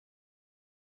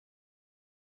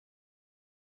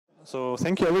So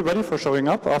thank you everybody for showing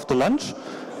up after lunch.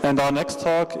 And our next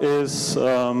talk is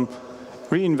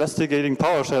reinvestigating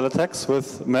PowerShell attacks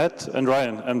with Matt and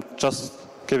Ryan. I'm just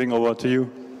giving over to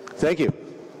you. Thank you.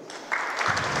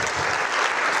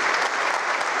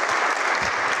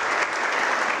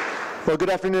 Well,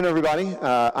 good afternoon, everybody.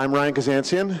 I'm Ryan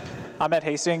Kazanciyan. I'm at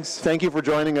Hastings. Thank you for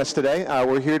joining us today.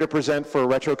 We're here to present for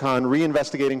RetroCon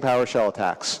Reinvestigating PowerShell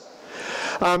Attacks.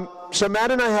 So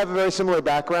Matt and I have a very similar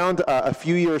background, a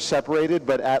few years separated,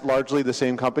 but at largely the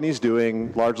same companies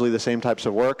doing largely the same types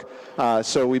of work.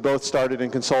 So we both started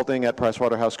in consulting at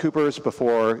PricewaterhouseCoopers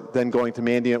before then going to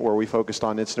Mandiant, where we focused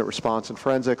on incident response and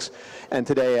forensics, and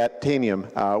today at Tanium,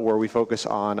 where we focus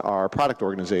on our product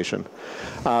organization.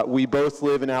 We both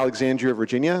live in Alexandria,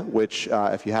 Virginia, which,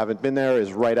 if you haven't been there,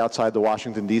 is right outside the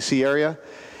Washington, D.C. area.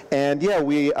 And yeah,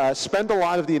 we spend a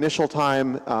lot of the initial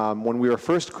time when we were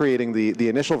first creating the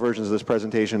initial versions of this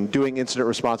presentation doing incident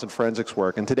response and forensics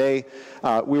work. And today,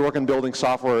 we work on building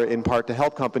software in part to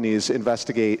help companies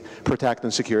investigate, protect,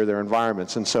 and secure their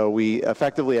environments. And so we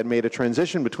effectively had made a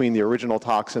transition between the original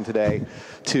talks and today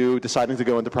to deciding to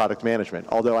go into product management.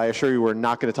 Although I assure you we're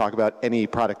not going to talk about any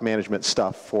product management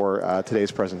stuff for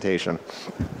today's presentation.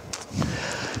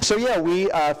 So yeah, we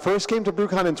first came to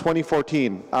BruCON in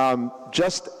 2014.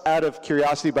 Just out of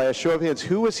curiosity, by a show of hands,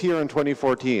 who was here in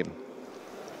 2014?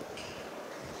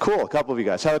 Cool, a couple of you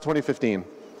guys. How about 2015?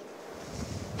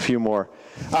 A few more.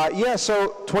 Yeah,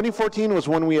 so 2014 was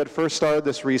when we had first started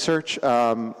this research.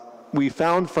 We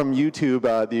found from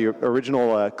YouTube the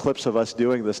original clips of us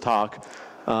doing this talk.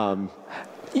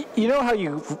 You know how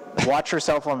you watch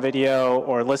yourself on video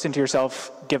or listen to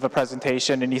yourself give a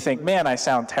presentation and you think, man, I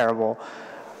sound terrible.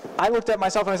 I looked at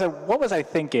myself and I said, what was I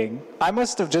thinking? I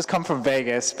must have just come from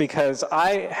Vegas because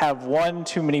I have one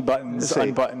too many buttons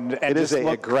unbuttoned. And it is an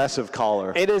aggressive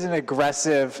collar. It is an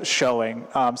aggressive showing.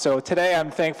 So today I'm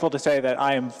thankful to say that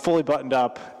I am fully buttoned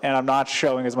up and I'm not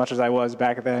showing as much as I was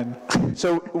back then.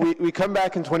 So we come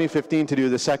back in 2015 to do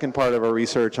the second part of our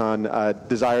research on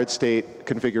desired state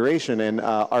configuration, and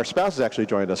our spouses actually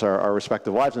joined us, our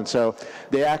respective wives, and so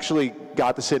they actually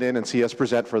got to sit in and see us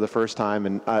present for the first time.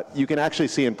 And you can actually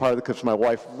see in part of the clips my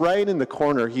wife right in the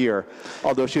corner here,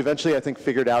 although she eventually, I think,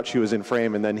 figured out she was in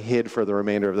frame and then hid for the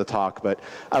remainder of the talk. But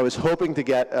I was hoping to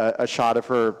get a shot of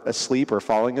her asleep or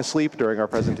falling asleep during our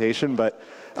presentation, but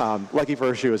lucky for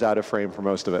her, she was out of frame for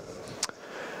most of it.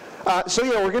 So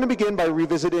yeah, we're going to begin by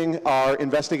revisiting our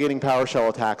Investigating PowerShell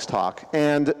Attacks talk.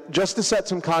 And just to set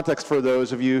some context for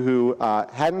those of you who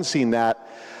hadn't seen that,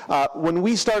 when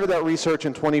we started that research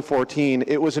in 2014,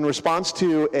 it was in response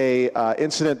to an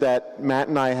incident that Matt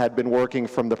and I had been working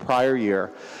from the prior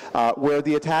year, where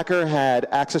the attacker had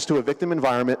access to a victim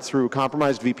environment through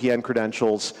compromised VPN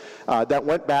credentials that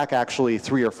went back actually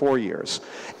 3 or 4 years.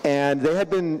 And they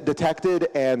had been detected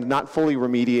and not fully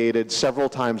remediated several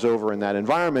times over in that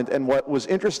environment. And what was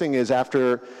interesting is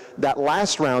after that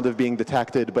last round of being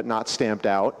detected but not stamped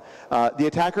out, the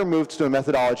attacker moved to a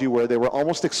methodology where they were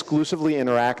almost exclusively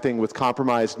interacting with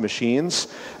compromised machines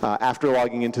after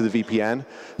logging into the VPN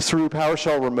through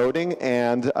PowerShell remoting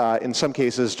and in some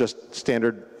cases just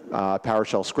standard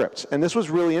PowerShell scripts. And this was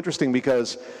really interesting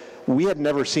because we had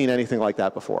never seen anything like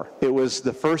that before. It was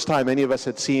the first time any of us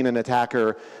had seen an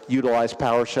attacker utilize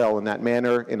PowerShell in that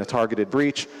manner in a targeted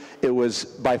breach. It was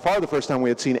by far the first time we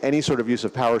had seen any sort of use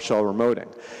of PowerShell remoting.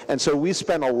 And so we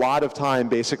spent a lot of time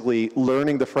basically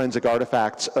learning the forensic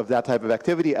artifacts of that type of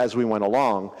activity as we went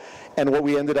along. And what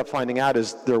we ended up finding out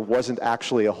is there wasn't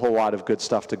actually a whole lot of good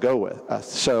stuff to go with.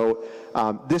 So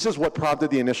this is what prompted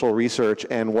the initial research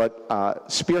and what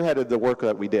spearheaded the work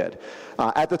that we did.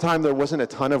 At the time, there wasn't a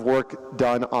ton of work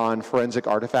done on forensic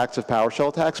artifacts of PowerShell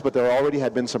attacks, but there already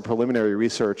had been some preliminary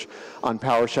research on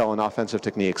PowerShell and offensive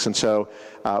techniques. And so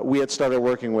we had started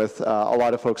working with a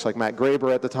lot of folks like Matt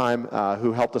Graber at the time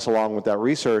who helped us along with that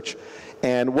research.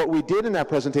 And what we did in that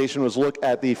presentation was look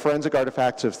at the forensic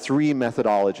artifacts of 3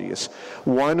 methodologies.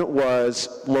 One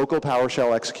was local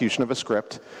PowerShell execution of a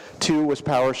script, 2 was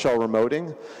PowerShell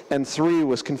remoting, and 3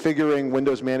 was configuring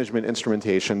Windows Management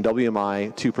Instrumentation,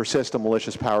 WMI, to persist a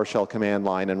malicious PowerShell command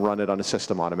line and run it on a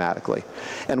system automatically.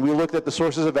 And we looked at the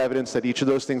sources of evidence that each of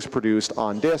those things produced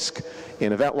on disk,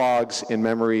 in event logs, in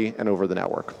memory, and over the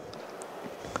network.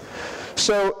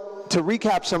 So to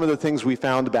recap some of the things we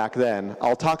found back then,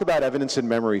 I'll talk about evidence in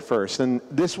memory first. And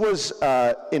this was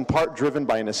in part driven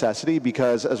by necessity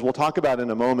because, as we'll talk about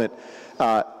in a moment,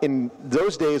 in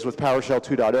those days with PowerShell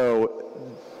 2.0,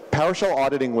 PowerShell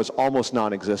auditing was almost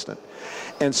non-existent.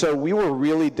 And so we were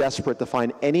really desperate to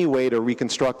find any way to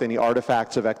reconstruct any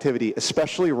artifacts of activity,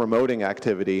 especially remoting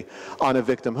activity, on a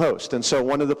victim host. And so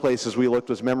one of the places we looked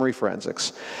was memory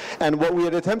forensics. And what we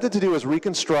had attempted to do is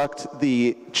reconstruct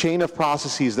the chain of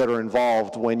processes that are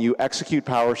involved when you execute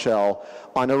PowerShell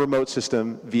on a remote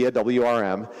system via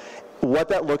WRM, what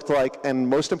that looked like, and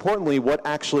most importantly, what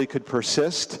actually could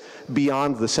persist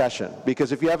beyond the session.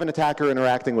 Because if you have an attacker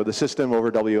interacting with the system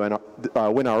over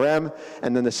WinRM,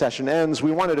 and then the session ends,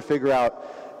 we wanted to figure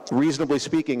out, reasonably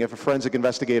speaking, if a forensic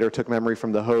investigator took memory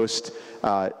from the host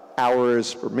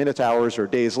hours or minutes, hours, or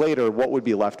days later, what would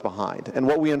be left behind. And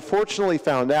what we unfortunately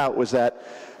found out was that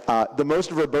the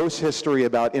most verbose history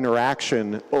about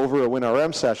interaction over a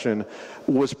WinRM session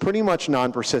was pretty much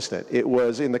non-persistent. It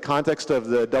was in the context of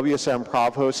the WSM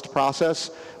prov host process,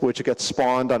 which gets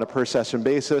spawned on a per session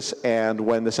basis, and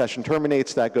when the session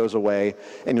terminates, that goes away,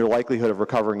 and your likelihood of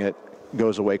recovering it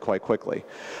goes away quite quickly.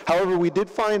 However, we did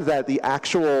find that the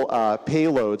actual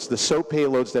payloads, the SOAP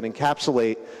payloads that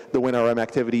encapsulate the WinRM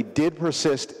activity, did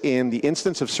persist in the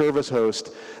instance of service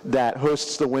host that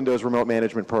hosts the Windows Remote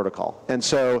Management Protocol. And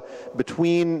so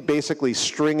between basically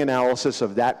string analysis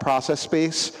of that process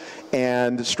space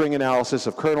and string analysis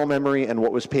of kernel memory and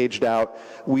what was paged out,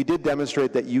 we did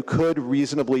demonstrate that you could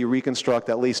reasonably reconstruct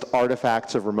at least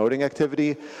artifacts of remoting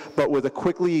activity, but with a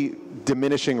quickly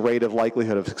diminishing rate of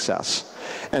likelihood of success.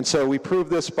 And so we proved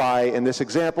this by, in this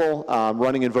example,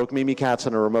 running invoke Mimikatz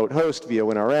on a remote host via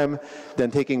WinRM,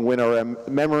 then taking WinRM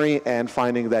memory and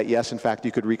finding that, yes, in fact,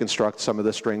 you could reconstruct some of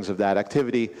the strings of that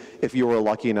activity if you were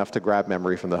lucky enough to grab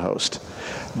memory from the host.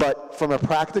 But from a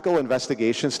practical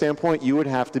investigation standpoint, you would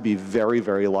have to be very,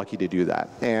 very lucky to do that.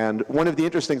 And one of the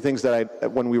interesting things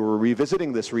that when we were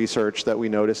revisiting this research that we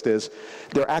noticed is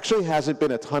there actually hasn't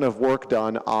been a ton of work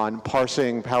done on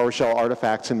parsing PowerShell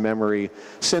artifacts in memory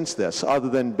since this, other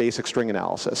than basic string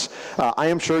analysis. I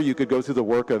am sure you could go through the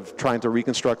work of trying to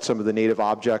reconstruct some of the native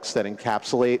objects that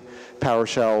encapsulate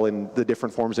PowerShell in the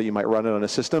different forms that you might run it on a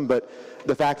system, but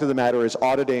the fact of the matter is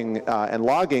auditing and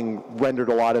logging rendered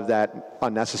a lot of that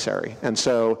unnecessary. And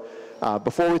so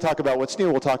before we talk about what's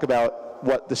new, we'll talk about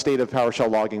what the state of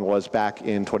PowerShell logging was back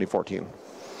in 2014.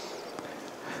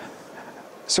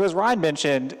 So as Ryan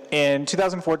mentioned, in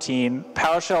 2014,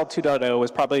 PowerShell 2.0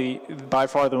 was probably by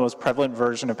far the most prevalent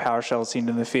version of PowerShell seen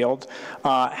in the field.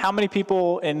 How many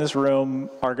people in this room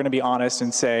are going to be honest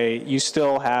and say you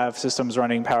still have systems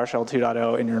running PowerShell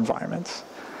 2.0 in your environments?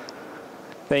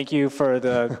 Thank you for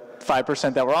the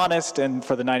 5% that were honest, and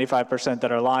for the 95%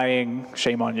 that are lying,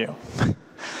 shame on you.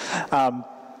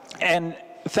 And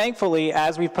thankfully,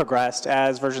 as we've progressed,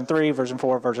 as version 3, version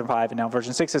 4, version 5, and now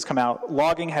version 6 has come out,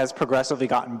 logging has progressively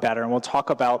gotten better, and we'll talk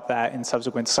about that in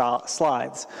subsequent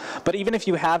slides. But even if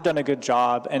you have done a good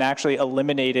job and actually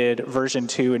eliminated version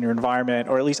 2 in your environment,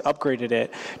 or at least upgraded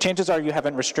it, chances are you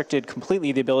haven't restricted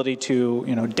completely the ability to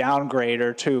downgrade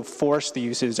or to force the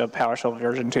usage of PowerShell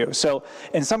version 2. So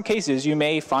in some cases, you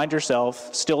may find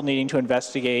yourself still needing to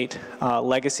investigate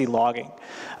legacy logging.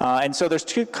 And so there's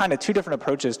two different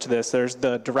approaches to this. There's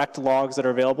the direct logs that are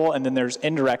available, and then there's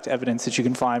indirect evidence that you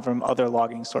can find from other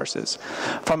logging sources.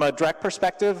 From a direct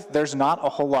perspective, there's not a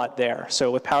whole lot there.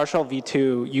 So with PowerShell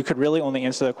v2, you could really only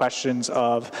answer the questions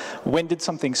of when did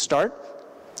something start,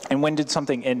 and when did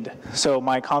something end? So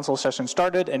my console session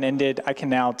started and ended. I can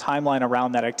now timeline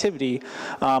around that activity.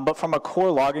 But from a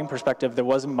core logging perspective, there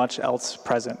wasn't much else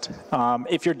present.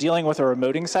 If you're dealing with a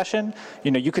remoting session,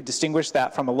 you could distinguish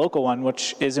that from a local one,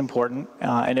 which is important.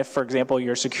 And if, for example,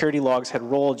 your security logs had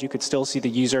rolled, you could still see the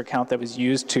user account that was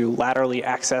used to laterally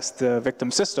access the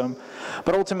victim system.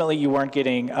 But ultimately, you weren't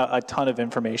getting a ton of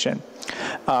information.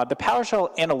 The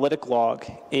PowerShell analytic log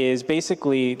is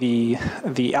basically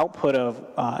the output of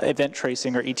event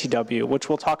tracing, or ETW, which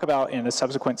we'll talk about in a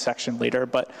subsequent section later.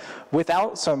 But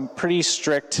without some pretty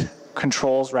strict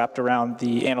controls wrapped around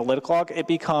the analytic log, it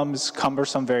becomes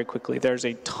cumbersome very quickly. There's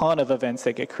a ton of events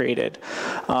that get created.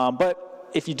 But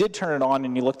if you did turn it on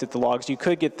and you looked at the logs, you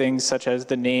could get things such as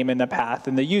the name and the path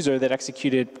and the user that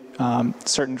executed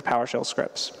certain PowerShell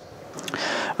scripts.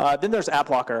 Then there's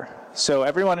AppLocker. So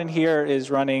everyone in here is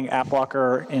running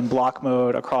AppLocker in block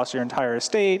mode across your entire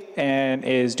estate and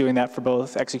is doing that for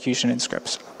both execution and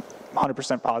scripts.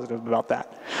 100% positive about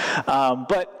that.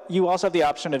 But you also have the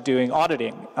option of doing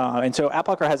auditing. And so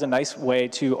AppLocker has a nice way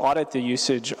to audit the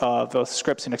usage of both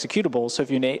scripts and executables. So if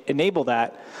you enable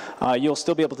that, you'll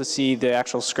still be able to see the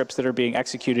actual scripts that are being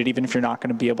executed, even if you're not going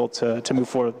to be able to move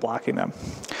forward with blocking them.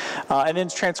 And then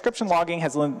transcription logging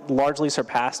has largely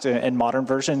surpassed in modern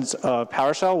versions of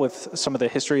PowerShell with some of the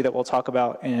history that we'll talk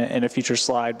about in a future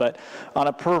slide. But on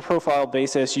a per profile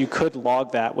basis, you could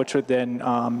log that, which would then,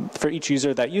 for each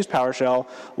user that used PowerShell,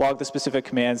 log the specific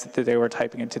commands that they were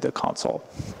typing into the console.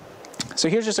 So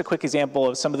here's just a quick example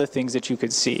of some of the things that you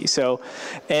could see. So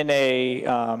in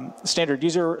a standard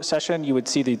user session, you would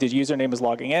see the username is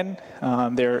logging in.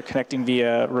 They're connecting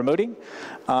via remoting.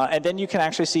 And then you can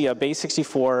actually see a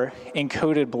base64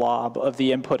 encoded blob of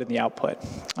the input and the output.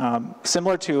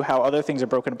 Similar to how other things are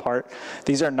broken apart,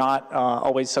 these are not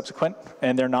always subsequent,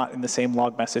 and they're not in the same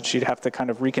log message. You'd have to kind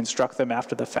of reconstruct them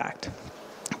after the fact.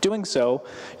 Doing so,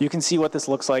 you can see what this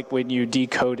looks like when you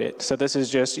decode it. So this is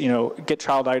just, get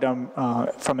child item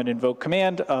from an invoke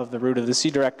command of the root of the C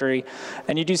directory,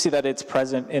 and you do see that it's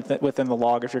present within the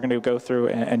log if you're going to go through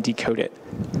and decode it.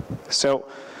 So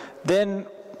then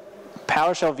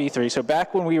PowerShell v3. So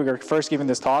back when we were first giving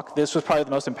this talk, this was probably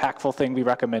the most impactful thing we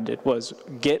recommended, was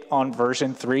get on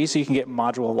version 3 so you can get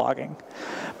module logging.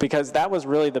 Because that was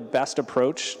really the best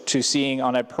approach to seeing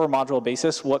on a per module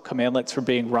basis what commandlets were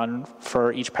being run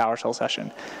for each PowerShell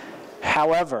session.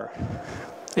 However,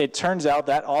 it turns out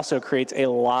that also creates a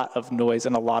lot of noise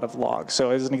and a lot of logs.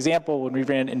 So as an example, when we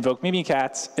ran invoke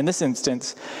Mimikatz, in this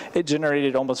instance, it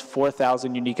generated almost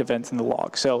 4,000 unique events in the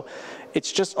log. So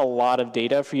it's just a lot of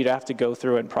data for you to have to go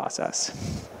through and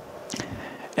process.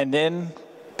 And then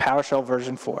PowerShell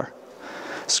version 4,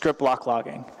 script block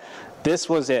logging. This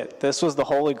was it. This was the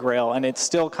holy grail, and it's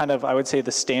still kind of, I would say,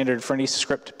 the standard for any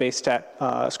script-based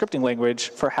scripting language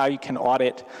for how you can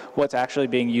audit what's actually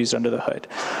being used under the hood.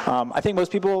 I think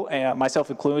most people, myself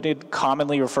included,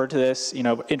 commonly refer to this,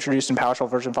 introduced in PowerShell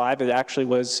version 5. It actually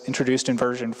was introduced in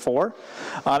version 4.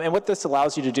 And what this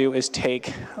allows you to do is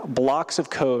take blocks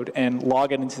of code and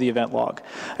log it into the event log.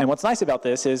 And what's nice about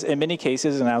this is, in many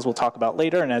cases, and as we'll talk about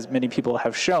later, and as many people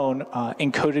have shown,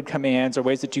 encoded commands or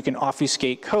ways that you can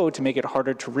obfuscate code to make it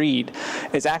harder to read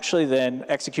is actually then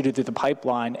executed through the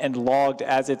pipeline and logged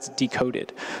as it's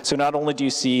decoded. So not only do you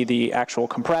see the actual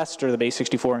compressed or the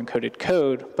base64 encoded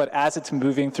code, but as it's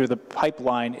moving through the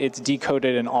pipeline, it's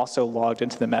decoded and also logged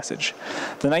into the message.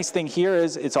 The nice thing here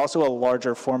is it's also a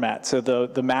larger format. So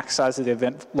the max size of the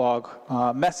event log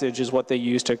message is what they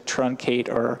use to truncate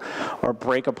or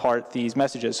break apart these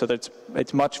messages so that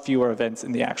it's much fewer events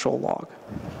in the actual log.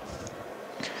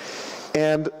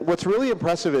 And what's really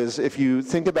impressive is if you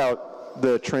think about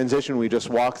the transition we just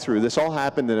walked through, this all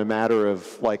happened in a matter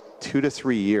of like 2 to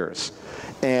 3 years.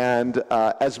 And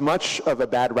as much of a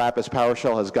bad rap as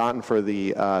PowerShell has gotten for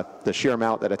the sheer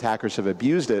amount that attackers have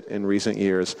abused it in recent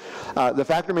years, the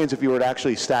fact remains if you were to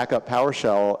actually stack up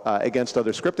PowerShell against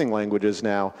other scripting languages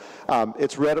now,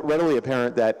 it's readily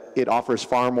apparent that it offers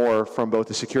far more from both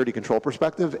a security control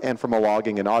perspective and from a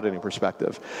logging and auditing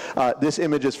perspective. This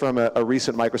image is from a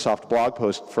recent Microsoft blog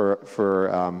post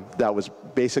that was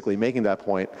basically making that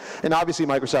point. And obviously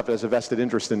Microsoft has a vested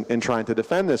interest in trying to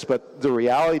defend this, but the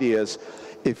reality is,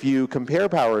 if you compare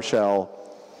PowerShell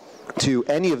to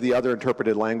any of the other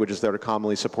interpreted languages that are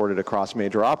commonly supported across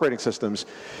major operating systems,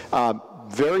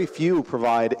 very few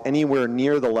provide anywhere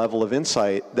near the level of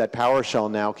insight that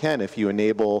PowerShell now can if you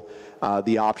enable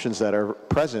the options that are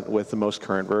present with the most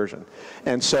current version.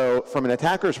 And so from an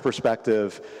attacker's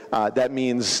perspective, that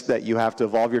means that you have to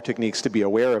evolve your techniques to be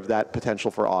aware of that potential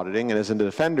for auditing. And as a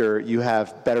defender, you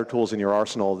have better tools in your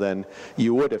arsenal than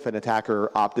you would if an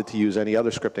attacker opted to use any other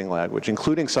scripting language,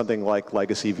 including something like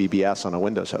legacy VBS on a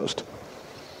Windows host.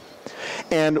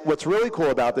 And what's really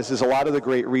cool about this is a lot of the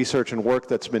great research and work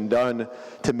that's been done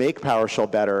to make PowerShell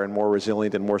better and more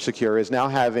resilient and more secure is now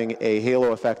having a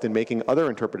halo effect in making other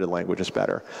interpreted languages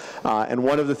better. And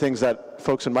one of the things that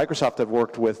folks in Microsoft have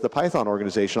worked with the Python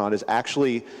organization on is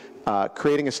actually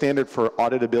creating a standard for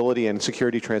auditability and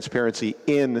security transparency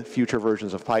in future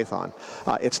versions of Python.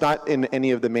 It's not in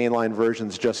any of the mainline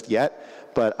versions just yet,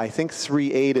 but I think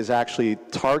 3.8 is actually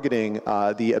targeting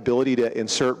the ability to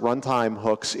insert runtime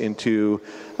hooks into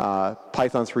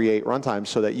Python 3.8 runtime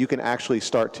so that you can actually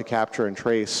start to capture and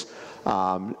trace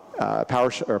Python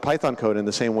code in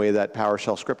the same way that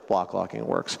PowerShell script block logging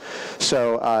works.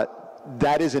 So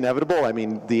that is inevitable. I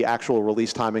mean, the actual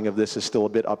release timing of this is still a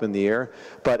bit up in the air.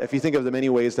 But if you think of the many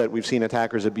ways that we've seen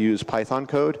attackers abuse Python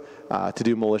code to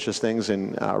do malicious things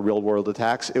in real-world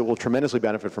attacks, it will tremendously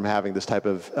benefit from having this type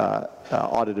of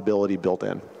auditability built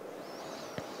in.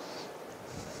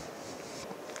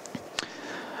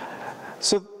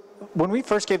 So when we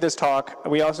first gave this talk,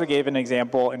 we also gave an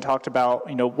example and talked about,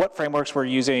 what frameworks we're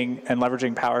using and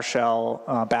leveraging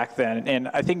PowerShell back then. And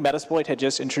I think Metasploit had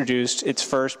just introduced its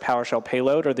first PowerShell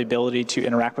payload, or the ability to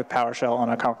interact with PowerShell on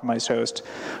a compromised host.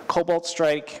 Cobalt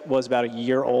Strike was about a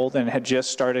year old and had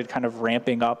just started kind of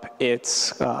ramping up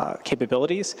its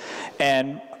capabilities.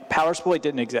 And PowerSploit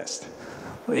didn't exist.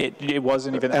 It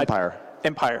wasn't even Empire.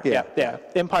 Empire, yeah.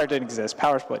 Empire didn't exist,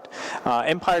 PowerSploit.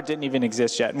 Empire didn't even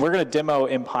exist yet. And we're going to demo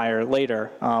Empire later,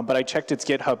 but I checked its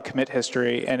GitHub commit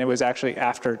history, and it was actually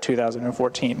after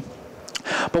 2014.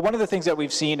 But one of the things that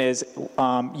we've seen is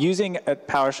using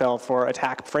PowerShell for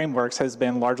attack frameworks has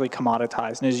been largely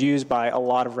commoditized and is used by a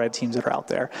lot of red teams that are out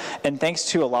there. And thanks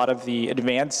to a lot of the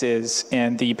advances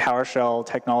in the PowerShell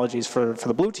technologies for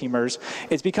the blue teamers,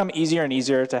 it's become easier and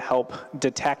easier to help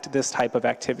detect this type of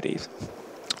activities.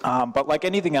 But like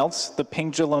anything else, the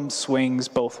pendulum swings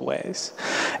both ways.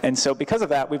 And so because of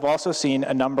that, we've also seen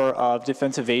a number of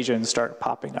defense evasions start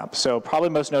popping up. So probably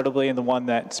most notably, and the one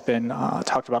that's been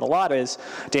talked about a lot, is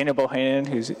Daniel Bohannon,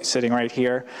 who's sitting right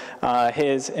here,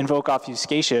 his invoke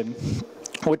obfuscation,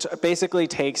 which basically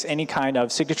takes any kind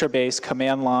of signature-based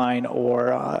command line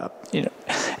or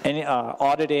any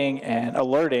auditing and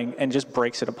alerting and just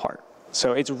breaks it apart.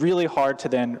 So it's really hard to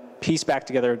then piece back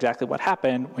together exactly what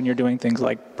happened when you're doing things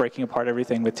like breaking apart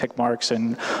everything with tick marks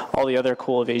and all the other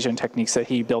cool evasion techniques that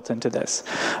he built into this.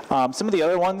 Some of the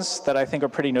other ones that I think are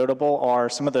pretty notable are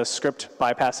some of the script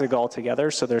bypassing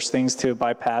altogether. So there's things to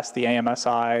bypass the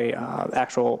AMSI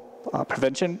actual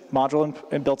prevention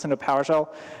module built into PowerShell,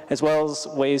 as well as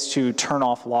ways to turn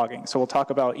off logging. So we'll talk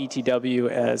about ETW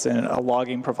as a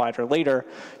logging provider later.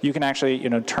 You can actually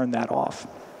turn that off.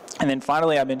 And then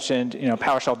finally, I mentioned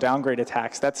PowerShell downgrade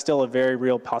attacks. That's still a very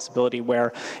real possibility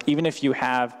where even if you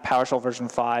have PowerShell version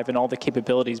 5 and all the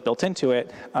capabilities built into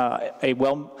it, a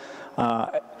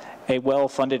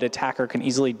well-funded attacker can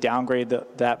easily downgrade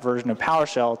that version of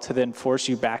PowerShell to then force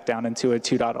you back down into a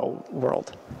 2.0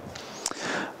 world.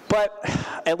 But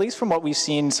at least from what we've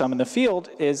seen some in the field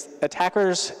is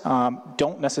attackers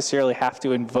don't necessarily have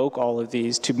to invoke all of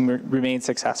these to remain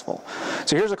successful.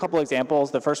 So here's a couple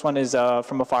examples. The first one is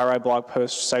from a FireEye blog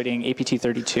post citing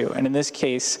APT32. And in this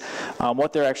case,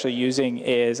 what they're actually using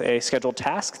is a scheduled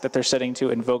task that they're setting to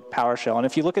invoke PowerShell. And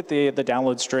if you look at the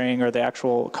download string or the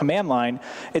actual command line,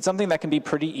 it's something that can be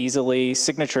pretty easily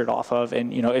signatured off of.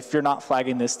 And if you're not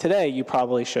flagging this today, you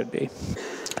probably should be.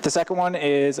 The second one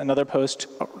is another post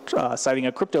citing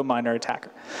a crypto miner attacker.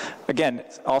 Again,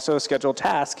 also a scheduled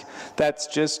task that's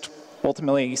just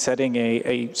ultimately setting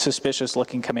a suspicious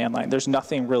looking command line. There's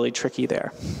nothing really tricky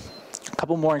there. A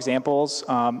couple more examples.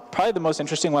 Probably the most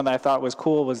interesting one that I thought was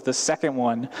cool was the second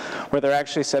one, where they're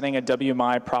actually setting a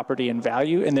WMI property and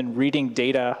value and then reading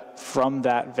data from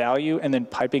that value and then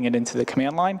piping it into the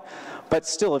command line. But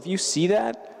still, if you see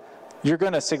that, you're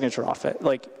going to signature off it.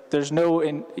 Like, there's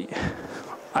no...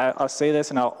 I'll say this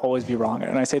and I'll always be wrong.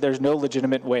 And I say there's no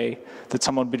legitimate way that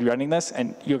someone would be running this,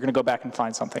 and you're going to go back and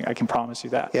find something. I can promise you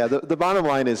that. Yeah, the bottom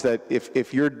line is that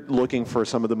if you're looking for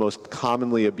some of the most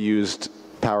commonly abused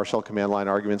PowerShell command line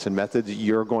arguments and methods,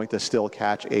 you're going to still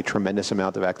catch a tremendous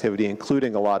amount of activity,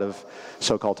 including a lot of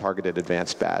so-called targeted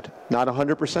advanced bad. Not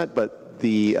 100%, but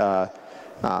the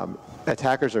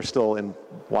attackers are still in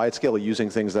wide scale using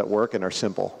things that work and are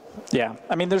simple. Yeah,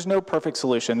 I mean, there's no perfect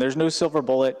solution. There's no silver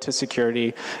bullet to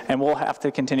security, and we'll have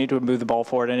to continue to move the ball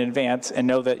forward in advance and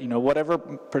know that, whatever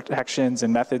protections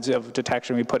and methods of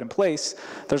detection we put in place,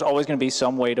 there's always going to be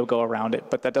some way to go around it,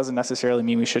 but that doesn't necessarily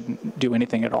mean we shouldn't do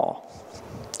anything at all.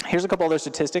 Here's a couple other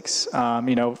statistics,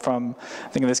 from, I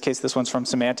think in this case, this one's from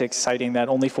Semantics, citing that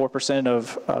only 4%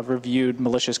 of reviewed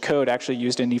malicious code actually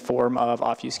used any form of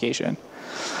obfuscation.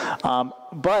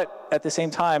 But at the same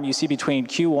time, you see between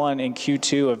Q1 and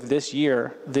Q2 of this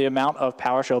year, the amount of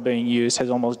PowerShell being used has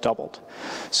almost doubled.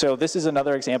 So this is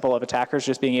another example of attackers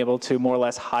just being able to more or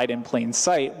less hide in plain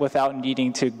sight without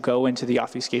needing to go into the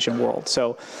obfuscation world.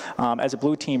 So as a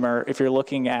blue teamer, if you're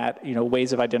looking at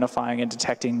ways of identifying and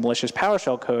detecting malicious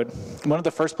PowerShell code, one of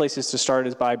the first places to start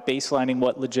is by baselining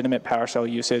what legitimate PowerShell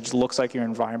usage looks like in your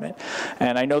environment.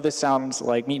 And I know this sounds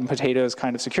like meat and potatoes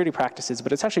kind of security practices,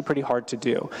 but it's actually pretty hard to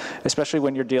do, especially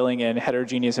when you're dealing in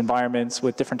heterogeneous environments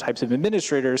with different types of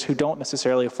administrators who don't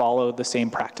necessarily follow the same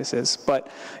practices. But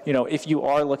if you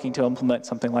are looking to implement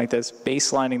something like this,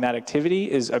 baselining that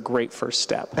activity is a great first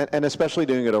step. And especially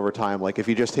doing it over time. Like if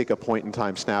you just take a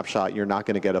point-in-time snapshot, you're not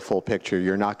going to get a full picture.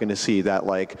 You're not going to see that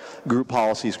group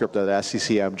policy script, that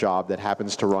SCCM job that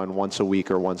happens to run once a week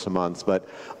or once a month. But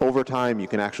over time, you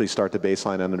can actually start to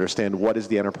baseline and understand what is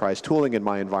the enterprise tooling in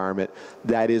my environment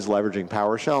that is leveraging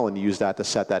PowerShell, and use that to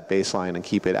set that baseline and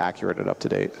keep it accurate and up to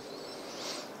date.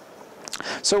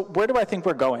 So where do I think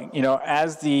we're going?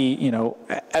 As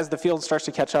the field starts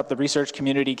to catch up, the research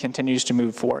community continues to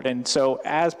move forward. And so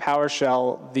as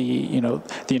PowerShell,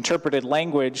 the interpreted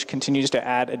language continues to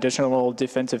add additional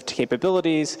defensive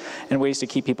capabilities and ways to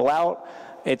keep people out,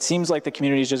 it seems like the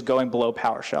community is just going below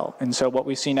PowerShell. And so what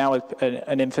we see now is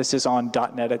an emphasis on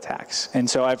 .NET attacks. And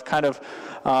so I've kind of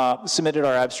submitted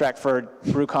our abstract for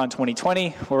BruCON 2020,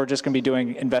 where we're just going to be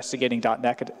doing investigating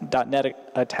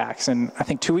 .NET attacks. And I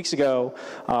think 2 weeks ago,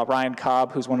 Ryan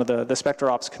Cobb, who's one of the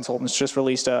SpecterOps consultants, just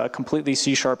released a completely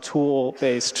C#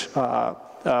 tool-based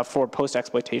for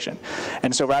post-exploitation.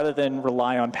 And so rather than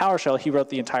rely on PowerShell, he wrote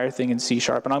the entire thing in C#.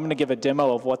 And I'm going to give a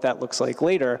demo of what that looks like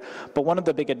later. But one of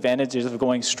the big advantages of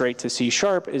going straight to C#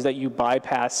 is that you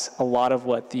bypass a lot of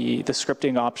what the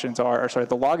scripting options are, or sorry,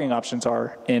 the logging options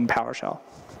are in PowerShell.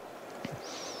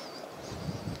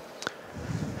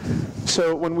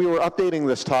 So when we were updating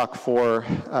this talk for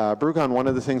BruCON, one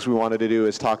of the things we wanted to do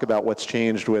is talk about what's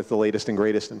changed with the latest and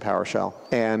greatest in PowerShell.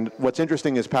 And what's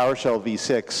interesting is PowerShell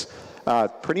v6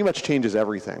 pretty much changes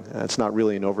everything. It's not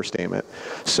really an overstatement.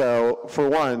 So for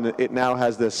one, it now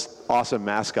has this awesome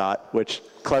mascot, which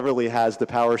cleverly has the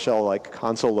PowerShell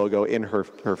console logo in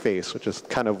her face, which is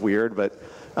kind of weird, but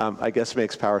I guess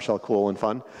makes PowerShell cool and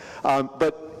fun.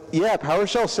 But yeah,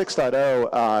 PowerShell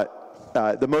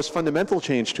 6.0, the most fundamental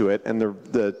change to it, and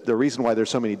the reason why there's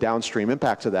so many downstream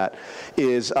impacts of that,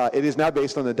 is it is now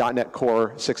based on the .NET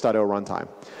Core 6.0 runtime.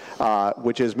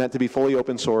 Which is meant to be fully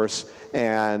open source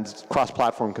and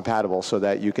cross-platform compatible so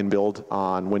that you can build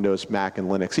on Windows, Mac, and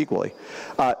Linux equally.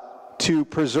 To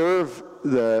preserve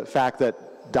the fact that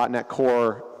 .NET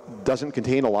Core doesn't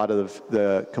contain a lot of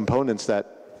the components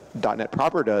that .NET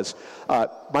proper does,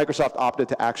 Microsoft opted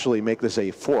to actually make this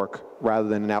a fork rather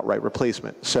than an outright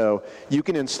replacement. So you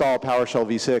can install PowerShell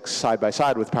v6 side by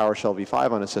side with PowerShell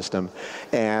v5 on a system,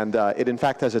 and it in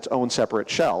fact has its own separate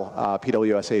shell,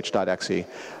 pwsh.exe,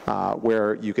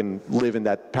 where you can live in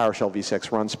that PowerShell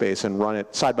v6 run space and run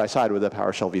it side by side with a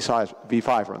PowerShell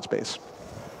v5 run space.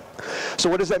 So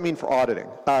what does that mean for auditing?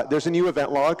 There's a new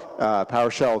event log,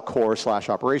 PowerShell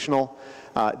core/operational.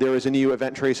 There is a new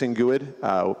event tracing GUID.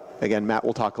 Again, Matt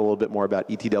will talk a little bit more about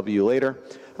ETW later,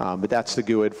 but that's the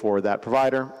GUID for that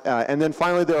provider. And then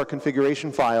finally, there are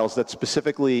configuration files that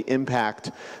specifically impact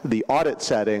the audit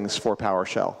settings for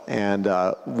PowerShell. And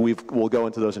we'll go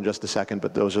into those in just a second,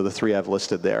 but those are the three I've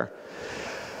listed there.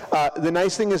 The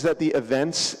nice thing is that the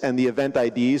events and the event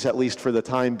IDs, at least for the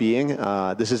time being,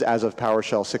 this is as of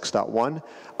PowerShell 6.1,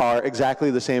 are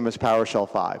exactly the same as PowerShell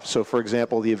 5. So for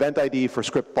example, the event ID for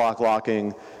script block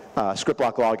logging, I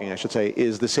should say,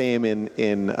 is the same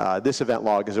in this event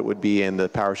log as it would be in the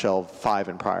PowerShell 5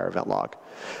 and prior event log.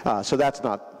 So that's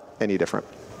not any different.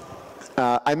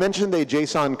 I mentioned a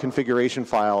JSON configuration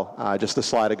file just a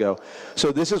slide ago.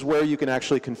 So this is where you can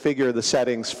actually configure the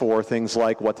settings for things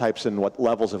like what types and what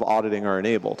levels of auditing are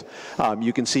enabled.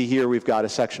 You can see here we've got a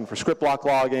section for script block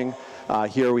logging.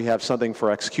 Here we have something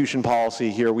for execution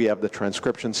policy. Here we have the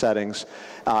transcription settings.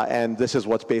 And this is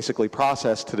what's basically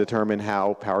processed to determine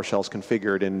how PowerShell is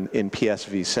configured in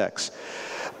PSv6.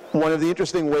 One of the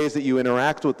interesting ways that you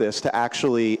interact with this to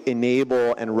actually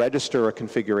enable and register a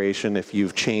configuration, if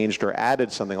you've changed or added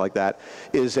something like that,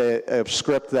 is a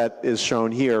script that is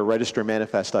shown here, register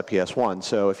manifest.ps1.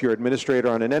 So if you're an administrator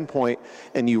on an endpoint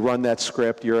and you run that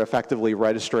script, you're effectively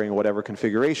registering whatever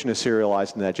configuration is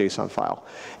serialized in that JSON file.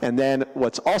 And then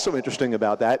what's also interesting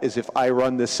about that is if I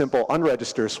run this simple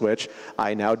unregister switch,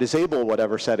 I now disable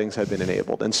whatever settings have been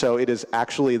enabled. And so it is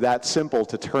actually that simple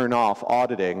to turn off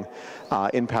auditing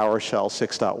in PowerShell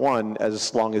 6.1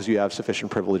 as long as you have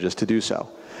sufficient privileges to do so.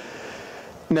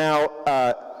 Now,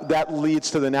 that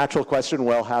leads to the natural question,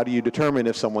 well, how do you determine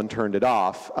if someone turned it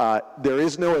off? There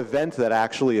is no event that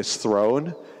actually is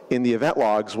thrown in the event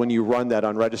logs when you run that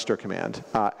unregister command.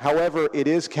 However, it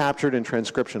is captured in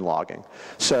transcription logging.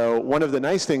 So one of the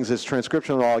nice things is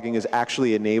transcription logging is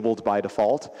actually enabled by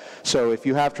default. So if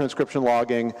you have transcription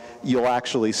logging, you'll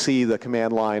actually see the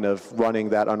command line of running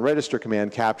that unregister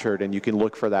command captured, and you can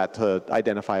look for that to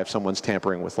identify if someone's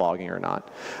tampering with logging or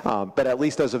not. But at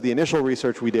least as of the initial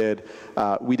research we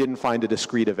didn't find a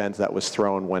discrete event that was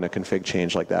thrown when a config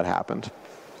change like that happened.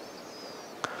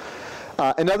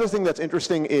 Another thing that's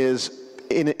interesting is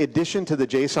in addition to the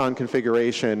JSON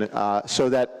configuration, so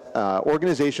that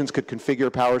organizations could configure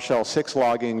PowerShell 6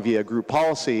 logging via group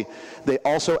policy, they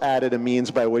also added a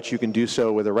means by which you can do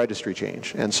so with a registry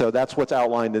change. And so that's what's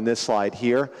outlined in this slide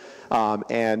here.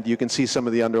 And you can see some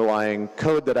of the underlying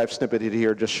code that I've snippeted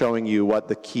here, just showing you what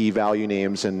the key value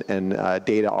names and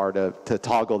data are to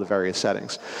toggle the various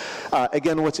settings.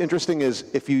 Again, what's interesting is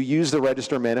if you use the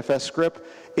register manifest script,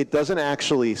 it doesn't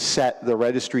actually set the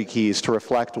registry keys to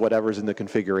reflect whatever's in the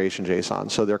configuration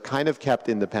JSON. So they're kind of kept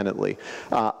independently.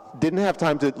 Didn't have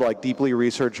time to deeply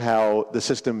research how the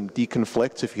system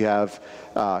deconflicts if you have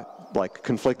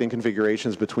conflicting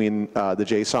configurations between the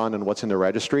JSON and what's in the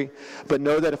registry. But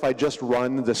know that if I just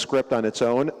run the script on its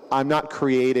own, I'm not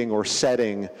creating or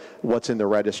setting what's in the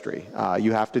registry.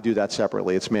 You have to do that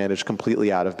separately. It's managed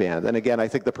completely out of band. And again, I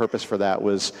think the purpose for that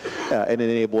was an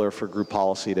enabler for group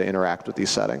policy to interact with these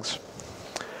settings.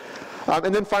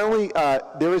 And then finally,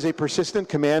 there is a persistent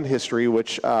command history,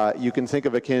 which you can think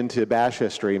of akin to bash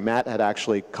history. Matt had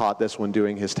actually caught this when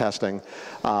doing his testing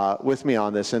with me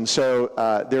on this. And so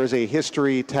there's a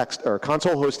history text, or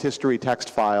console host history text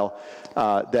file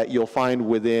that you'll find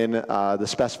within the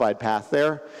specified path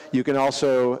there. You can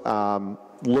also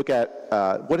look at,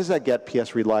 what does that get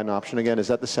PS read line option again? Is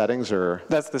that the settings, or?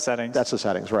 That's the settings. That's the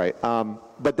settings, right.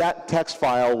 But that text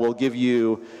file will give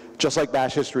you, just like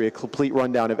bash history, a complete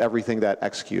rundown of everything that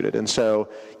executed. And so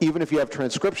even if you have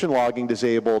transcription logging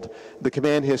disabled, the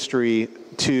command history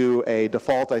to a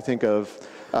default, I think, of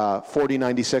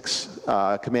 4096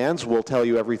 commands will tell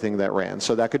you everything that ran.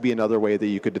 So that could be another way that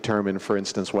you could determine, for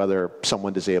instance, whether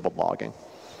someone disabled logging.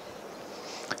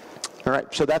 All right,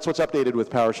 so that's what's updated with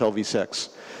PowerShell v6.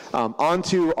 On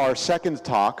to our second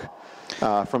talk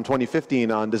from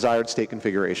 2015 on desired state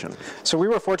configuration. So we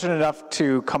were fortunate enough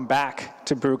to come back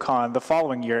to BruCON the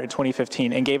following year in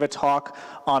 2015 and gave a talk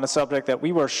on a subject that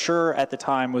we were sure at the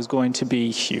time was going to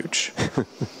be huge.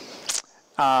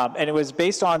 And it was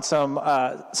based on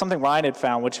something Ryan had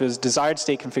found, which was desired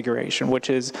state configuration, which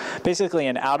is basically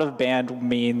an out-of-band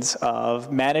means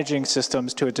of managing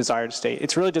systems to a desired state.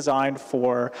 It's really designed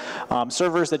for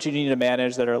servers that you need to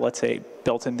manage that are, let's say,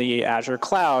 built in the Azure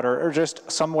cloud, or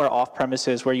just somewhere off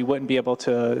premises where you wouldn't be able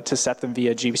to set them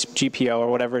via GPO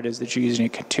or whatever it is that you're using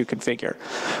to configure.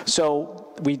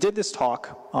 So we did this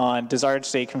talk on desired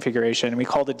state configuration, and we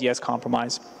called it DS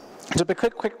compromise. So a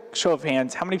quick show of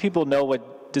hands, how many people know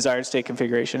what desired state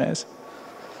configuration is?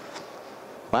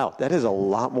 Wow, that is a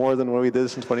lot more than when we did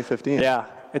this in 2015. Yeah,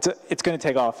 it's going to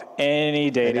take off any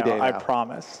day now, I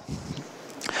promise.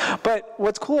 But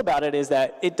what's cool about it is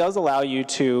that it does allow you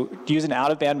to use an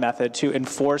out-of-band method to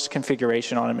enforce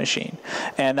configuration on a machine.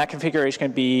 And that configuration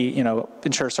can be,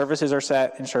 ensure services are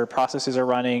set, ensure processes are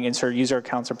running, ensure user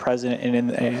accounts are present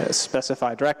in a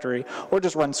specified directory, or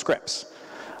just run scripts.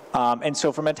 And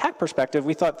so from an attack perspective,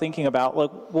 we thought thinking about, well,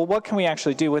 what can we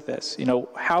actually do with this?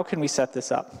 How can we set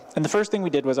this up? And the first thing we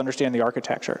did was understand the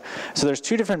architecture. So there's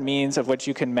two different means of which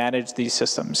you can manage these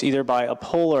systems, either by a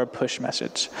pull or a push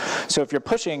message. So if you're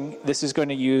pushing, this is going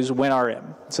to use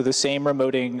WinRM, so the same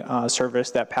remoting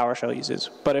service that PowerShell uses.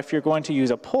 But if you're going to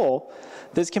use a pull,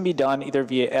 this can be done either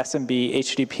via SMB,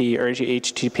 HTTP, or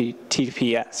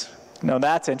HTTPS. Now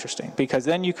that's interesting, because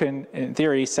then you can, in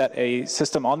theory, set a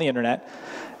system on the internet,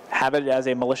 have it as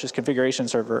a malicious configuration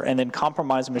server, and then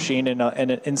compromise a machine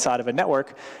inside of a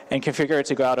network and configure it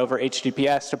to go out over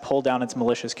HTTPS to pull down its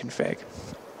malicious config.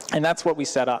 And that's what we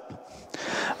set up.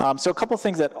 So a couple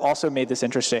things that also made this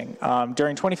interesting.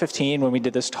 During 2015, when we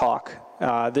did this talk,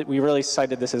 that we really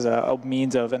cited this as a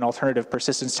means of an alternative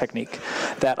persistence technique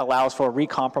that allows for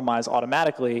recompromise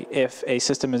automatically if a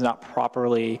system is not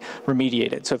properly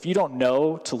remediated. So if you don't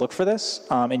know to look for this,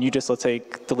 and you just, let's say,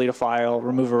 delete a file,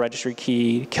 remove a registry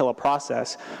key, kill a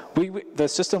process, the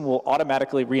system will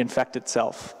automatically reinfect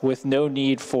itself with no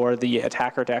need for the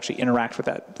attacker to actually interact with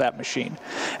that machine.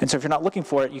 And so if you're not looking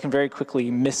for it, you can very quickly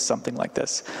miss something like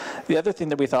this. The other thing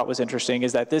that we thought was interesting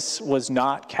is that this was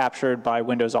not captured by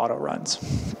Windows auto runs.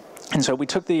 And so we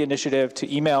took the initiative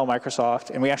to email Microsoft,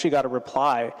 and we actually got a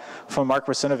reply from Mark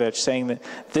Rusinovich saying that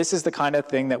this is the kind of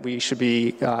thing that we should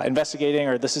be investigating,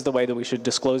 or this is the way that we should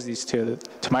disclose these to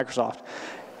Microsoft.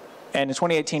 And in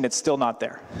 2018, it's still not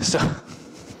there.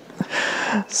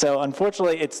 So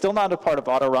unfortunately, it's still not a part of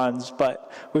auto runs,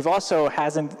 but we've also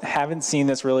haven't seen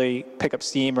this really pick up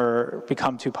steam or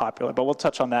become too popular. But we'll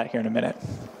touch on that here in a minute.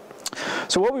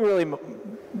 So what we really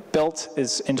built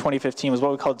in 2015 was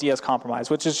what we call DS compromise,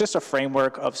 which is just a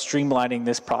framework of streamlining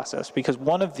this process. Because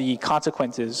one of the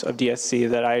consequences of DSC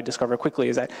that I discovered quickly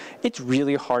is that it's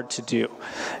really hard to do.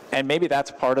 And maybe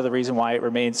that's part of the reason why it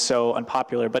remains so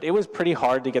unpopular, but it was pretty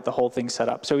hard to get the whole thing set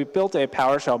up. So we built a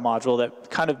PowerShell module that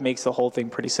kind of makes the whole thing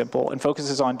pretty simple and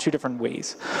focuses on two different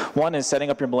ways. One is setting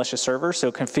up your malicious server,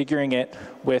 so configuring it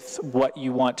with what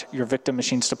you want your victim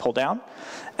machines to pull down,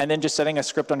 and then just setting a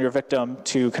script on your victim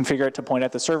to configure it to point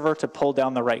at the server to pull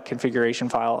down the right configuration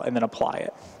file and then apply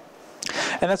it.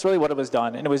 And that's really what it was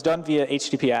done. And it was done via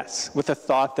HTTPS with the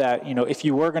thought that, if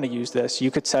you were going to use this, you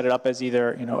could set it up as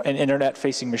either, an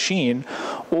internet-facing machine,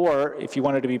 or if you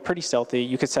wanted to be pretty stealthy,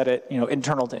 you could set it,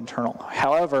 internal to internal.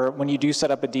 However, when you do set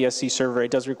up a DSC server,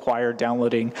 it does require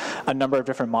downloading a number of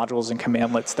different modules and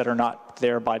commandlets that are not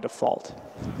there by default.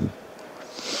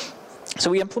 So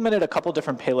we implemented a couple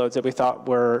different payloads that we thought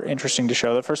were interesting to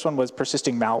show. The first one was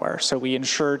persisting malware. So we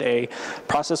ensured a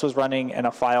process was running and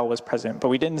a file was present, but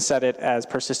we didn't set it as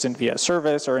persistent via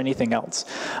service or anything else.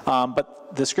 But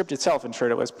the script itself ensured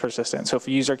it was persistent. So if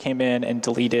a user came in and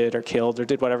deleted or killed or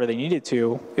did whatever they needed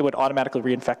to, it would automatically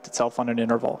reinfect itself on an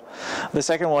interval. The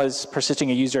second was persisting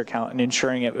a user account and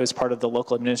ensuring it was part of the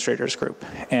local administrators group.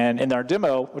 And in our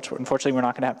demo, which unfortunately we're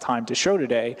not going to have time to show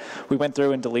today, we went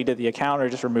through and deleted the account or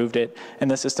just removed it,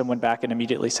 and the system went back and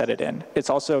immediately set it in. It's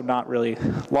also not really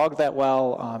logged that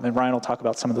well, and Ryan will talk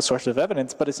about some of the sources of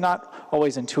evidence, but it's not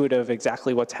always intuitive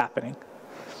exactly what's happening.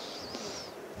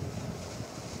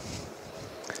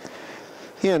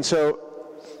 Yeah, and so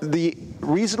the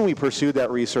reason we pursued that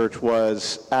research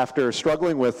was after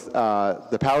struggling with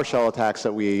the PowerShell attacks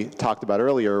that we talked about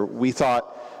earlier, we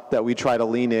thought that we'd try to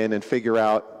lean in and figure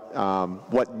out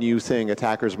what new thing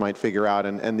attackers might figure out.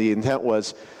 And the intent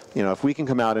was, if we can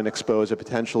come out and expose a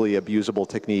potentially abusable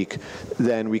technique,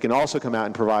 then we can also come out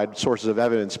and provide sources of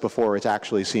evidence before it's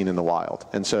actually seen in the wild.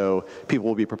 And so people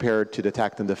will be prepared to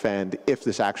detect and defend if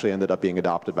this actually ended up being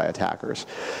adopted by attackers.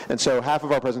 And so half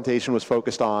of our presentation was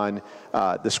focused on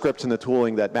the scripts and the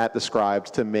tooling that Matt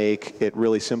described to make it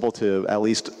really simple to at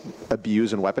least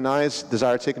abuse and weaponize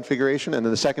desired state configuration. And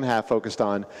then the second half focused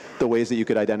on the ways that you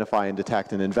could identify and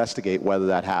detect and investigate whether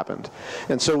that happened.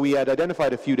 And so we had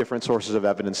identified a few different sources of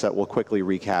evidence that we'll quickly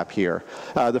recap here.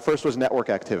 The first was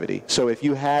network activity. So if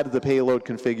you had the payload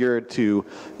configured to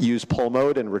use pull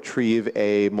mode and retrieve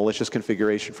a malicious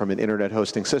configuration from an internet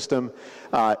hosting system,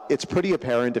 it's pretty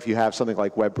apparent if you have something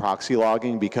like web proxy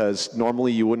logging, because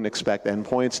normally you wouldn't expect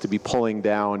endpoints to be pulling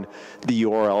down the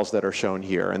URLs that are shown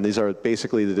here. And these are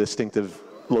basically the distinctive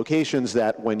locations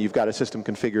that when you've got a system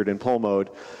configured in pull mode,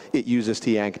 it uses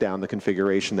to yank down the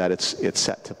configuration that it's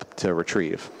set to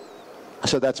retrieve.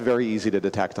 So that's very easy to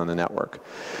detect on the network.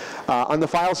 On the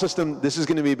file system, this is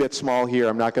going to be a bit small here.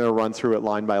 I'm not going to run through it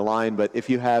line by line, but if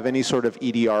you have any sort of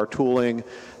EDR tooling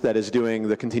that is doing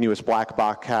the continuous black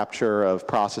box capture of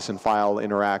process and file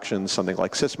interactions, something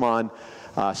like Sysmon,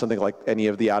 something like any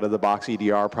of the out-of-the-box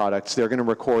EDR products, they're going to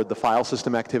record the file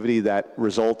system activity that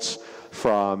results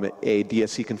from a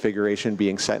DSC configuration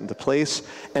being set into place,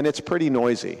 and it's pretty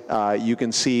noisy. You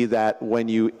can see that when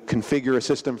you configure a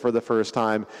system for the first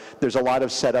time, there's a lot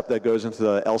of setup that goes into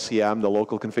the LCM, the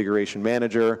local configuration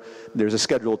manager. There's a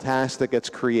scheduled task that gets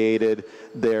created.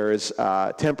 There's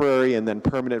temporary and then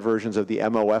permanent versions of the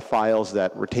MOF files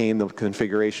that retain the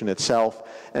configuration itself.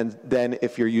 And then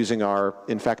if you're using our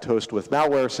infect host with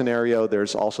malware scenario,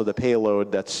 there's also the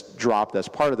payload that's dropped as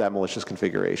part of that malicious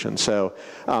configuration. So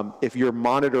if you're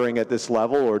monitoring at this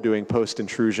level or doing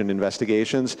post-intrusion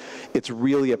investigations, it's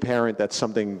really apparent that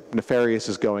something nefarious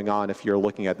is going on if you're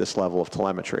looking at this level of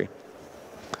telemetry.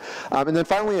 And then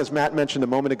finally, as Matt mentioned a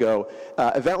moment ago,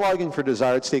 event logging for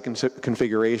desired state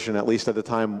configuration, at least at the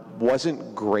time,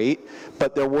 wasn't great,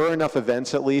 but there were enough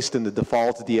events, at least in the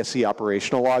default DSC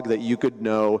operational log, that you could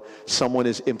know someone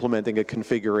is implementing a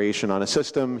configuration on a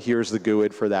system. Here's the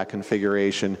GUID for that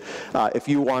configuration. If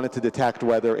you wanted to detect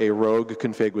whether a rogue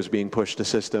config was being pushed to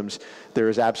systems, there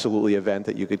is absolutely an event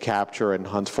that you could capture and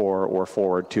hunt for or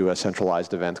forward to a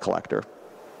centralized event collector.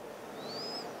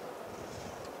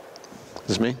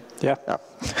 Is this me? Yeah.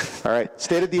 All right,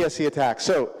 state of DSC attacks.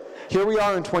 So here we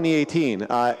are in 2018.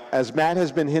 As Matt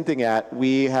has been hinting at,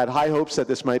 we had high hopes that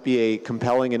this might be a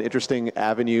compelling and interesting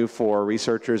avenue for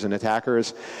researchers and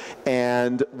attackers.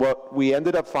 And what we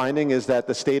ended up finding is that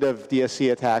the state of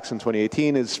DSC attacks in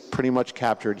 2018 is pretty much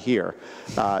captured here.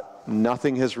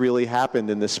 nothing has really happened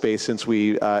in this space since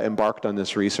we embarked on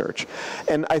this research.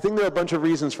 And I think there are a bunch of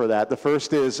reasons for that. The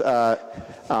first is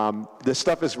this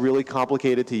stuff is really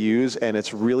complicated to use, and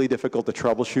it's really difficult to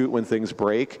troubleshoot when things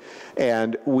break.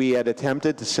 And we had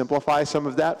attempted to simplify some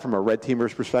of that from a red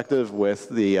teamer's perspective with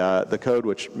the code,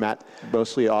 which Matt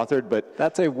mostly authored. But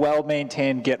that's a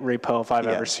well-maintained Git repo if I've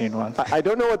ever seen one. I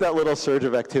don't know what that little surge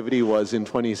of activity was in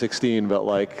 2016, but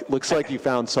like, looks like you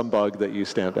found some bug that you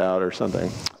stamped out or something.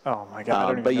 Oh my God! I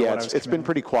don't even but know yeah, what it's been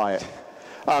pretty quiet.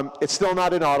 It's still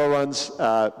not in auto runs.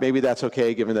 Maybe that's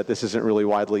okay, given that this isn't really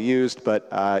widely used. But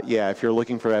yeah, if you're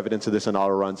looking for evidence of this in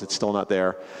auto runs, it's still not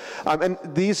there. And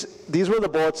these were the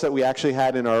bullets that we actually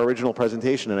had in our original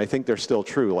presentation, and I think they're still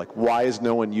true. Like, why is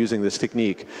no one using this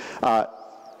technique?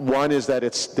 One is that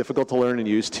it's difficult to learn and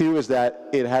use. Two is that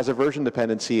it has a version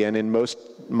dependency, and in most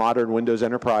modern Windows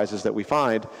enterprises that we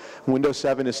find, Windows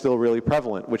 7 is still really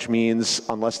prevalent, which means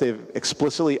unless they've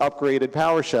explicitly upgraded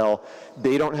PowerShell,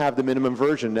 they don't have the minimum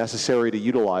version necessary to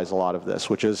utilize a lot of this,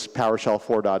 which is PowerShell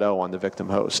 4.0 on the victim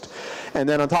host. And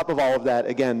then on top of all of that,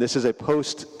 again, this is a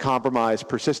post-compromise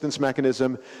persistence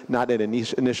mechanism, not an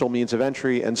initial means of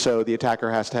entry, and so the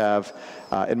attacker has to have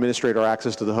administrator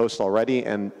access to the host already,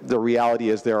 and the reality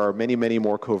is there are many, many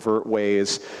more covert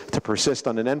ways to persist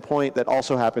on an endpoint that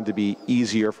also happen to be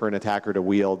easier for an attacker to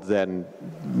wield than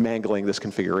mangling this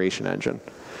configuration engine.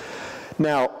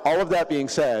 Now, all of that being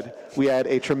said, we had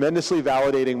a tremendously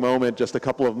validating moment just a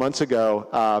couple of months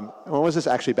ago. When was this?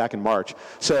 Actually, back in March.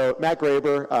 So Matt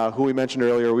Graber, who we mentioned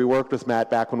earlier, we worked with Matt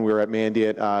back when we were at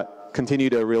Mandiant, continue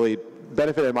to really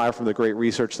benefit and admire from the great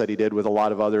research that he did with a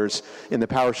lot of others in the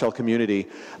PowerShell community.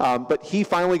 But he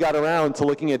finally got around to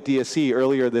looking at DSC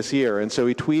earlier this year, and so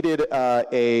he tweeted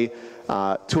a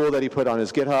tool that he put on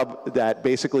his GitHub that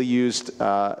basically used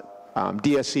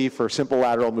DSC for simple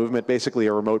lateral movement, basically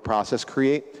a remote process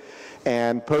create,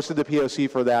 and posted the POC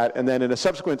for that, and then in a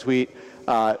subsequent tweet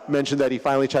mentioned that he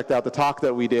finally checked out the talk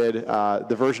that we did,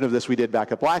 the version of this we did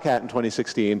back at Black Hat in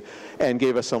 2016, and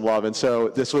gave us some love. And so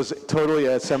this was totally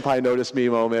a senpai noticed me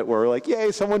moment where we're like,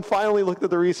 yay, someone finally looked at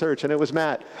the research, and it was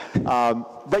Matt.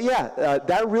 But yeah,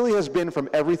 that really has been, from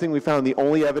everything we found, the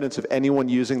only evidence of anyone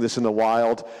using this in the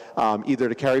wild, either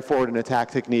to carry forward an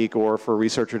attack technique or for a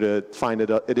researcher to find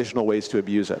additional ways to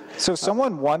abuse it. So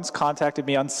someone once contacted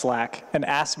me on Slack and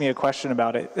asked me a question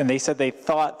about it, and they said they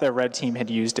thought their red team had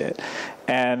used it.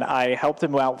 And I helped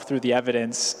them out through the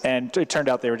evidence, and it turned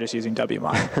out they were just using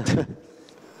WMI.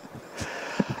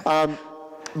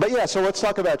 But yeah, so let's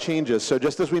talk about changes. So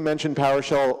just as we mentioned,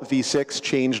 PowerShell v6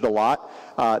 changed a lot.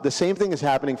 The same thing is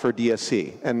happening for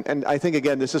DSC. And I think,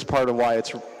 again, this is part of why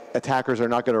attackers are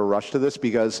not going to rush to this,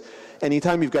 because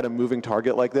anytime you've got a moving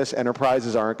target like this,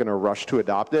 enterprises aren't going to rush to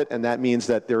adopt it, and that means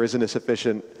that there isn't a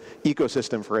sufficient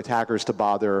ecosystem for attackers to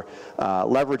bother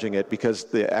leveraging it because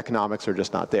the economics are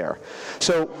just not there.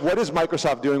 So what is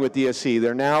Microsoft doing with DSC?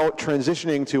 They're now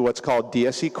transitioning to what's called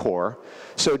DSC Core.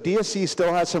 So DSC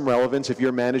still has some relevance. If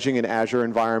you're managing an Azure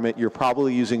environment, you're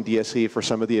probably using DSC for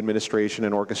some of the administration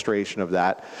and orchestration of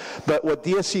that. But what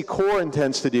DSC Core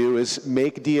intends to do is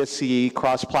make DSC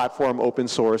cross-platform open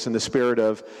source in the spirit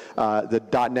of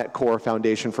the .NET Core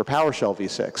foundation for PowerShell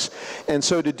v6. And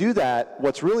so to do that,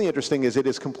 what's really interesting is it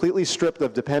is completely stripped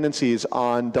of dependencies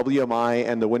on WMI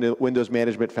and the Windows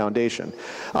Management Foundation.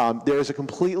 There is a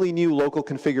completely new local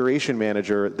configuration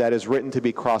manager that is written to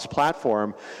be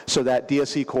cross-platform so that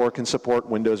DSC Core can support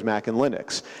Windows, Mac, and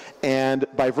Linux. And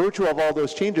by virtue of all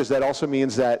those changes, that also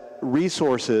means that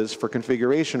resources for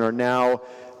configuration are now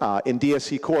in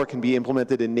DSC Core can be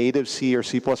implemented in native C or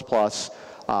C++,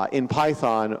 in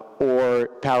Python or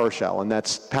PowerShell, and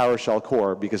that's PowerShell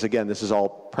Core, because again, this is all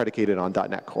predicated on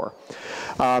 .NET Core.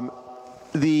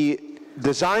 The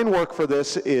design work for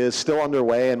this is still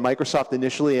underway, and Microsoft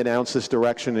initially announced this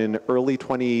direction in early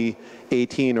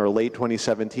 2018 or late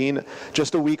 2017.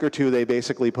 Just a week or two, they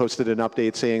basically posted an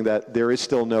update saying that there is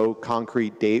still no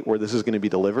concrete date where this is going to be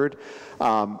delivered.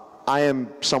 I am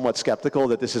somewhat skeptical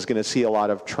that this is going to see a lot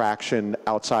of traction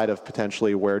outside of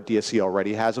potentially where DSC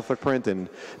already has a footprint in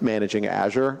managing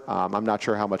Azure. I'm not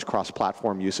sure how much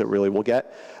cross-platform use it really will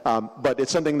get, but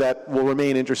it's something that will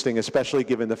remain interesting, especially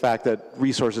given the fact that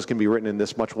resources can be written in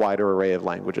this much wider array of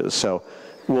languages. So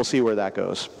we'll see where that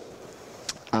goes.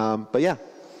 But yeah,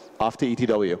 off to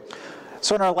ETW.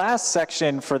 So in our last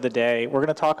section for the day, we're going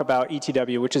to talk about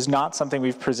ETW, which is not something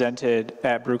we've presented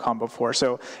at BruCON before.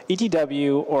 So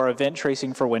ETW, or event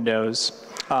tracing for Windows,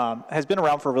 has been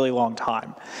around for a really long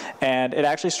time. And it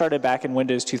actually started back in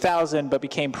Windows 2000, but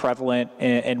became prevalent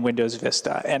in Windows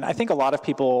Vista. And I think a lot of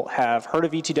people have heard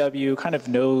of ETW, kind of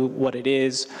know what it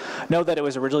is, know that it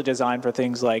was originally designed for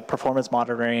things like performance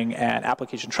monitoring and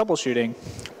application troubleshooting,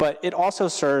 but it also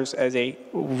serves as a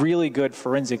really good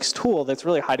forensics tool that's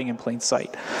really hiding in plain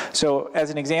sight. So as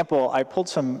an example, I pulled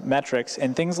some metrics,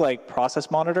 and things like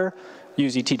process monitor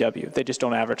use ETW. They just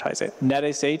don't advertise it.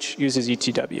 NetSH uses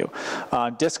ETW.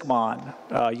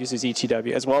 DiskMon uses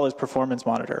ETW, as well as Performance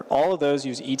Monitor. All of those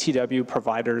use ETW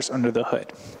providers under the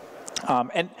hood.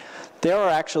 And there are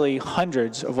actually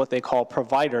hundreds of what they call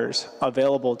providers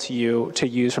available to you to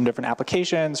use from different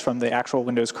applications, from the actual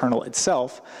Windows kernel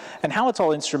itself. And how it's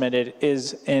all instrumented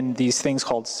is in these things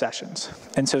called sessions.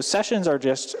 And so sessions are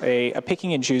just a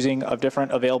picking and choosing of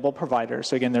different available providers.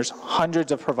 So again, there's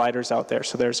hundreds of providers out there.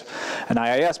 So there's an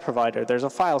IIS provider, there's a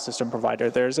file system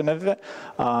provider, there's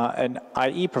an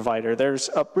IE provider, there's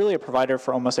really a provider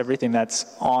for almost everything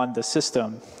that's on the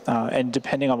system. And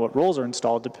depending on what rules are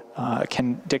installed,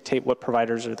 can dictate what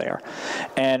providers are there.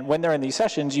 And when they're in these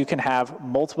sessions, you can have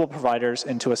multiple providers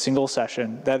into a single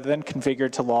session that are then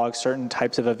configured to log certain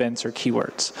types of events or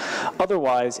keywords.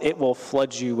 Otherwise, it will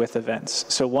flood you with events.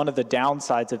 So one of the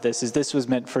downsides of this is this was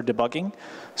meant for debugging,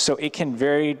 so it can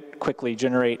very quickly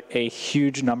generate a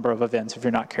huge number of events if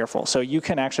you're not careful. So you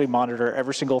can actually monitor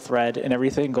every single thread and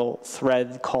every single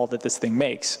thread call that this thing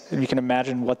makes. And you can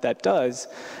imagine what that does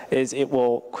is it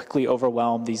will quickly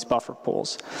overwhelm these buffer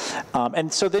pools.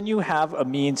 And so then you have a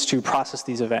means to process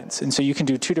these events. And so you can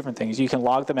do two different things. You can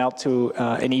log them out to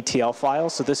an ETL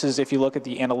file. So this is, if you look at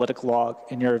the analytic log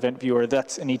in your event viewer,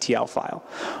 that's an ETL file.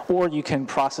 Or you can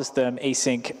process them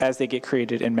async as they get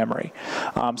created in memory.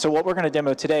 So what we're going to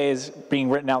demo today is being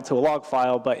written out to a log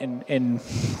file, but in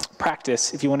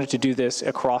practice, if you wanted to do this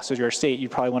across your state, you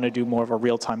probably want to do more of a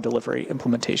real-time delivery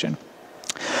implementation.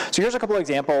 So here's a couple of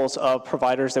examples of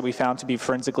providers that we found to be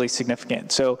forensically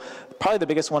significant. So probably the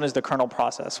biggest one is the kernel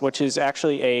process, which is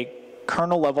actually a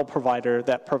kernel level provider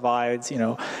that provides,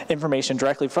 information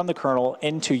directly from the kernel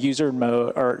into user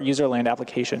mode or user land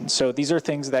applications. So these are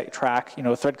things that track,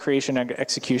 thread creation and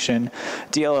execution,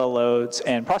 DLL loads,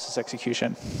 and process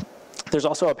execution. There's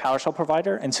also a PowerShell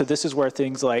provider, and so this is where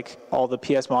things like all the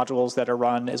PS modules that are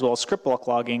run, as well as script block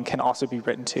logging, can also be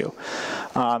written to.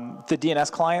 The DNS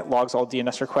client logs all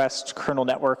DNS requests, kernel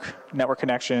network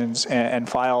connections, and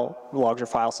logs your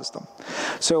file system.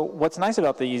 So what's nice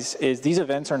about these is these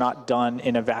events are not done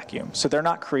in a vacuum. So they're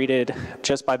not created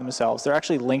just by themselves. They're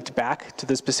actually linked back to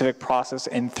the specific process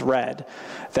and thread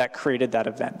that created that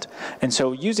event. And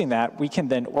so using that, we can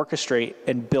then orchestrate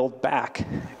and build back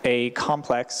a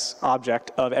complex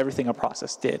object of everything a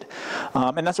process did.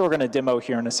 And that's what we're going to demo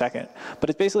here in a second. But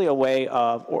it's basically a way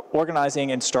of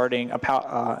organizing and starting an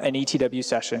ETW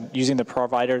session using the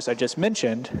providers I just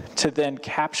mentioned to then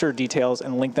capture details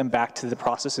and link them back to the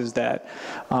processes that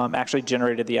actually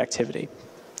generated the activity.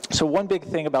 So one big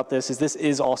thing about this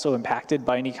is also impacted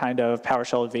by any kind of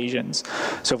PowerShell evasions.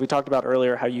 So if we talked about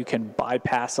earlier how you can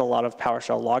bypass a lot of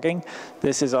PowerShell logging,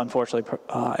 this is unfortunately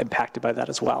impacted by that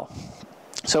as well.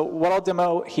 So what I'll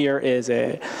demo here is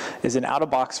an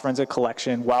out-of-box forensic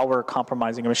collection while we're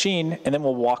compromising a machine, and then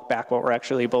we'll walk back what we're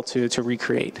actually able to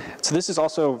recreate. So this is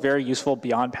also very useful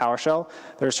beyond PowerShell.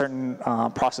 There are certain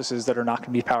processes that are not going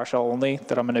to be PowerShell only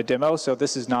that I'm going to demo, so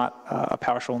this is not a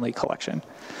PowerShell only collection.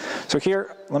 So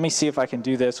here, let me see if I can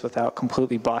do this without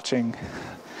completely botching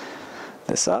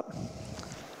this up.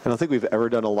 I don't think we've ever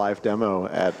done a live demo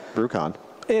at BruCON.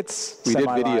 We did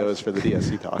videos for the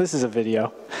DSC talk. This is a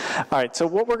video. All right, so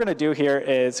what we're going to do here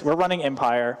is we're running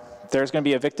Empire. There's going to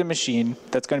be a victim machine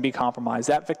that's going to be compromised.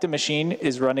 That victim machine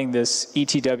is running this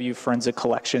ETW forensic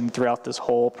collection throughout this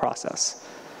whole process.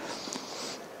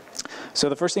 So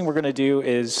the first thing we're going to do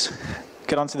is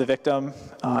get onto the victim.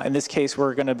 In this case,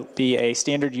 we're going to be a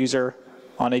standard user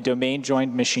on a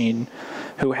domain-joined machine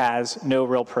who has no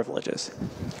real privileges.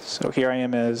 So here I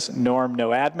am as norm no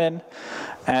admin.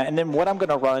 And then what I'm going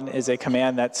to run is a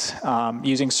command that's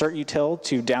using certutil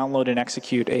to download and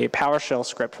execute a PowerShell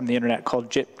script from the internet called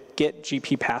get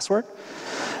GP password.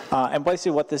 And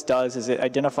basically what this does is it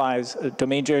identifies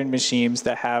domain-joined machines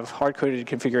that have hard-coded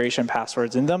configuration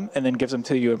passwords in them and then gives them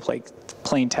to you in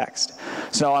plain text.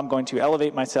 So I'm going to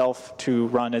elevate myself to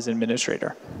run as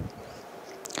administrator.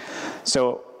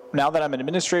 So now that I'm an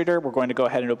administrator, we're going to go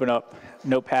ahead and open up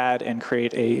Notepad and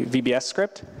create a VBS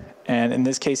script. And in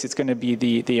this case, it's going to be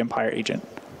the Empire agent.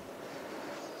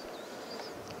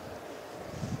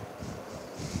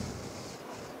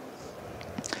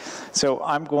 So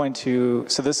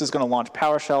so this is going to launch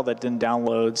PowerShell that then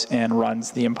downloads and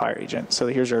runs the Empire agent. So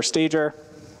here's our stager.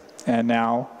 And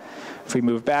now if we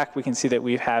move back, we can see that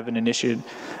we have an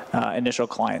initial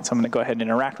client. So I'm going to go ahead and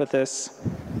interact with this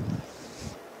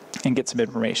and get some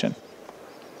information.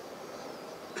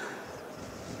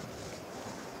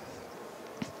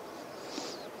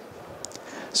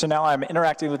 So now I'm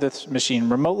interacting with this machine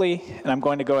remotely, and I'm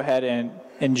going to go ahead and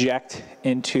inject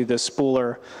into the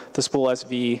spool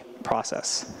SV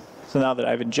process. So now that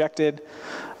I've injected,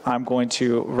 I'm going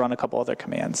to run a couple other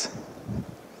commands.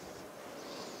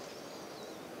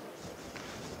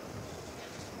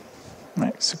 All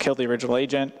right, so kill the original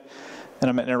agent, then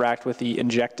I'm going to interact with the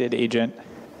injected agent.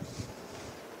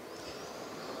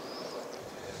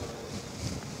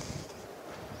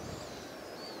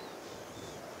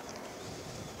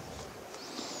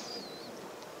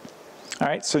 All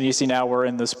right, so you see now we're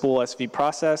in the spool SV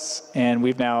process, and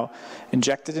we've now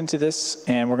injected into this,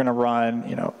 and we're going to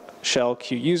run, shell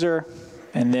q user,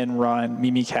 and then run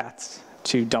mimikatz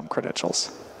to dump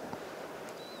credentials.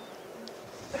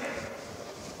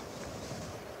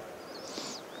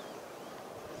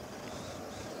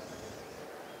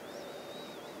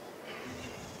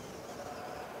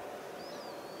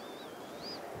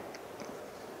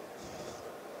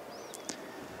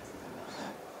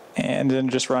 And then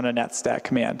just run a netstat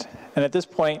command. And at this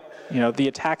point, the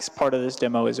attacks part of this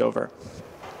demo is over.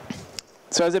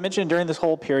 So as I mentioned, during this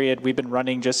whole period, we've been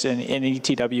running just an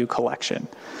ETW collection.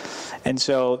 And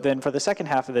so then for the second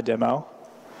half of the demo,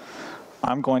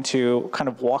 I'm going to kind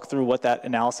of walk through what that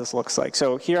analysis looks like.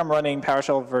 So here I'm running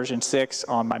PowerShell version 6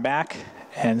 on my Mac,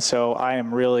 and so I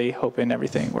am really hoping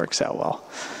everything works out well.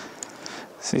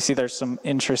 So you see there's some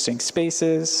interesting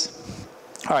spaces.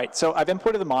 All right, so I've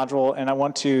imported the module, and I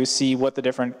want to see what the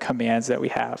different commands that we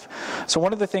have. So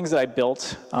one of the things that I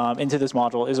built into this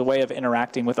module is a way of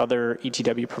interacting with other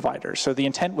ETW providers. So the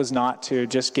intent was not to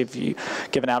just give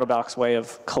an out-of-box way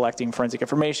of collecting forensic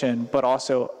information, but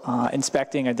also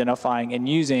inspecting, identifying, and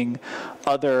using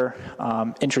other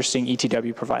interesting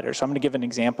ETW providers. So I'm going to give an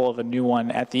example of a new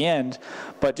one at the end,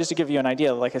 but just to give you an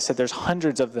idea, like I said, there's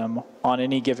hundreds of them on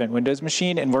any given Windows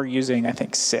machine, and we're using, I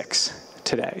think, 6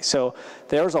 today. So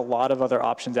there's a lot of other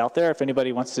options out there if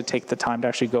anybody wants to take the time to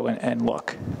actually go in and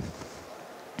look.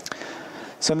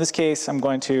 So in this case, I'm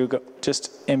going to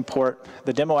just import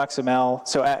the demo XML.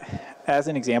 So as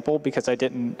an example, because I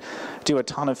didn't do a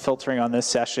ton of filtering on this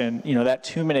session, that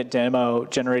 2-minute demo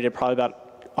generated probably about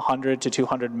 100 to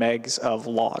 200 megs of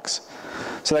logs.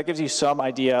 So that gives you some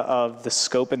idea of the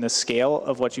scope and the scale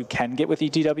of what you can get with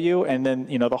ETW. And then,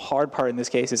 the hard part in this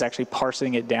case is actually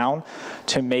parsing it down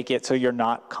to make it so you're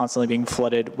not constantly being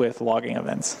flooded with logging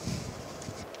events.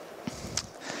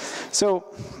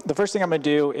 So the first thing I'm going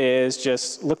to do is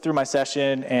just look through my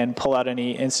session and pull out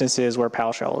any instances where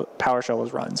PowerShell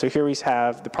was run. So here we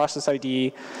have the process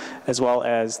ID as well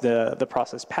as the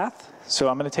process path. So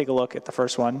I'm going to take a look at the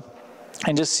first one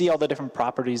and just see all the different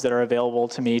properties that are available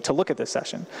to me to look at this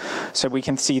session. So we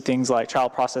can see things like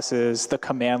child processes, the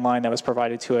command line that was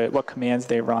provided to it, what commands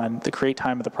they run, the create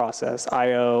time of the process,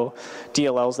 IO,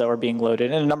 DLLs that were being loaded,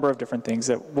 and a number of different things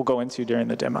that we'll go into during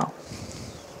the demo.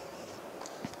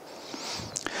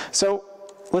 So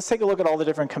let's take a look at all the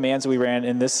different commands we ran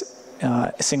in this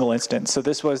single instance. So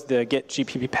this was the get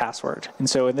GPP password. And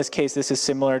so in this case, this is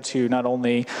similar to not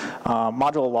only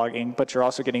module logging, but you're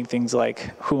also getting things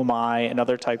like who am I and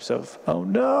other types of, oh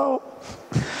no,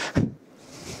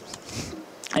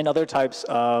 and other types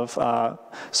of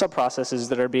sub-processes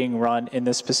that are being run in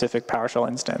this specific PowerShell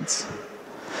instance.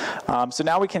 So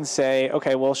now we can say,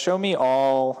 okay, well, show me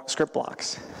all script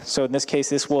blocks. So in this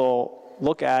case, this will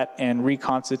look at and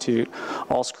reconstitute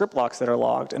all script blocks that are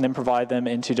logged and then provide them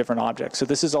into different objects. So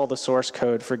this is all the source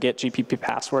code for get GPP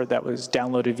password that was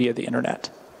downloaded via the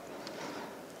internet.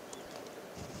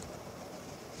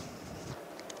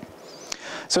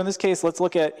 So in this case, let's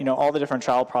look at all the different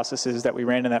child processes that we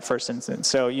ran in that first instance.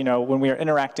 So when we were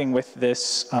interacting with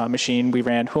this machine, we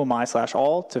ran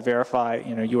whoami/all to verify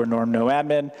you are norm no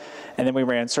admin, and then we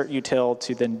ran certutil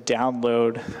to then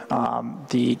download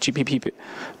the GPP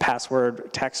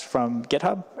password text from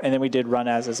GitHub, and then we did run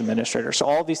as administrator. So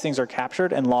all of these things are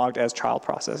captured and logged as child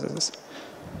processes.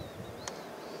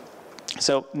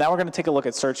 So now we're going to take a look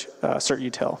at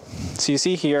certutil. So you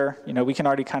see here, we can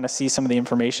already kind of see some of the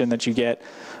information that you get,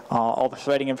 all the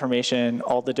threading information,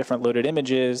 all the different loaded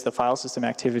images, the file system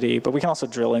activity, but we can also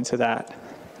drill into that.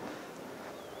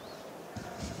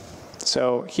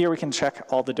 So here we can check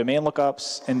all the domain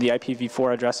lookups and the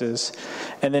IPv4 addresses,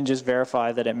 and then just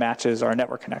verify that it matches our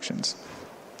network connections.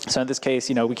 So in this case,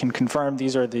 we can confirm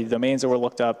these are the domains that were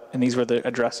looked up, and these were the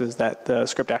addresses that the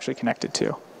script actually connected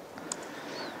to.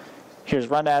 Here's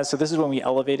run as. So this is when we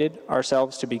elevated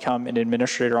ourselves to become an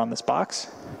administrator on this box.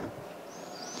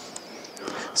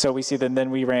 So we see that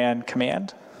then we ran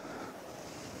command.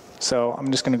 So I'm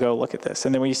just going to go look at this.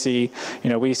 And then we see,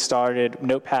 we started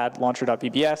notepad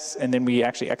launcher.vbs, and then we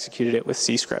actually executed it with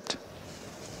C script.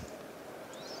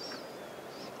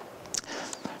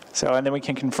 So, and then we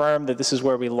can confirm that this is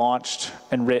where we launched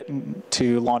and written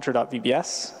to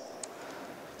launcher.vbs.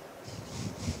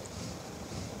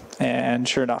 And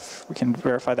sure enough, we can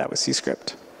verify that with C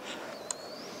script.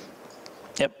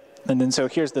 Yep. And then so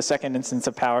here's the second instance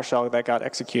of PowerShell that got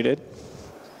executed.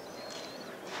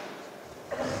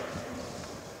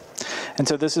 And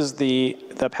so this is the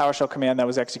PowerShell command that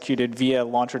was executed via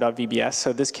launcher.vbs. So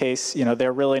in this case,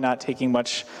 they're really not taking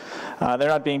much, they're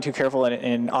not being too careful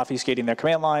in obfuscating their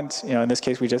command lines. In this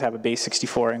case, we just have a base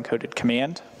 64 encoded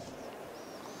command.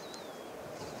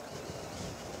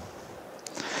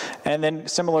 And then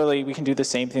similarly, we can do the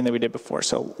same thing that we did before.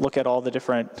 So look at all the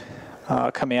different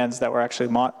commands that were actually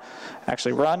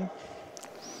run.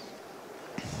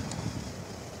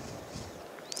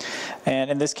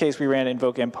 And in this case, we ran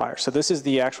invoke Empire. So this is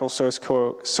the actual source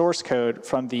code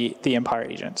from the Empire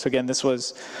agent. So again, this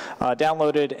was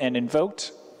downloaded and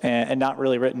invoked and not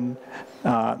really written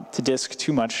to disk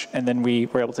too much. And then we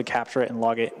were able to capture it and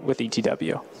log it with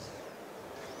ETW.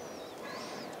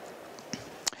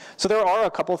 So there are a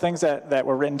couple things that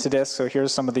were written to disk. So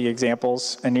here's some of the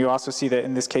examples. And you also see that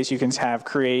in this case, you can have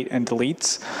create and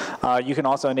deletes. You can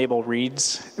also enable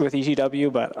reads with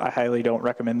ETW, but I highly don't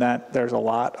recommend that. There's a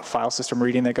lot of file system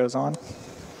reading that goes on.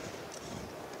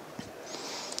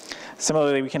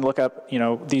 Similarly, we can look up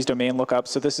these domain lookups.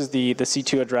 So this is the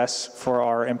C2 address for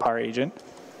our Empire agent.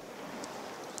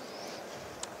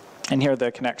 And here are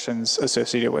the connections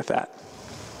associated with that.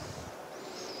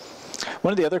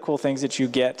 One of the other cool things that you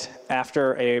get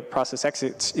after a process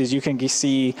exits is you can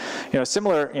see,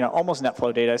 similar, almost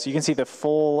NetFlow data. So you can see the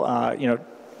full,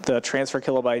 the transfer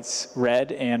kilobytes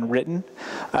read and written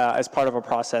as part of a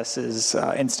process's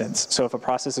instance. So if a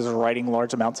process is writing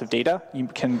large amounts of data, you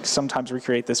can sometimes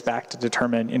recreate this back to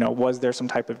determine, was there some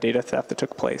type of data theft that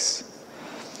took place.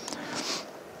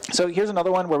 So here's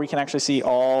another one where we can actually see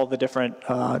all the different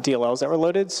DLLs that were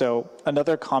loaded. So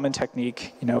another common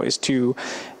technique, is to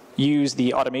use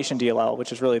the automation DLL,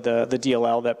 which is really the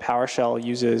DLL that PowerShell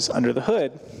uses under the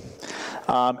hood,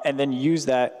 and then use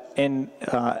that in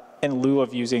lieu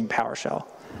of using PowerShell.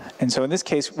 And so in this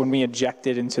case, when we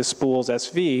injected into spools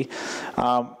SV,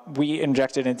 we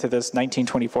injected into this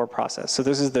 1924 process. So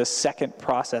this is the second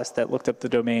process that looked up the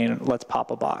domain, let's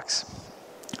pop a box.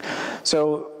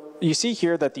 So you see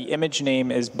here that the image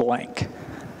name is blank.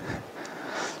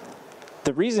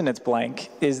 The reason it's blank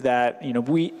is that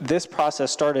this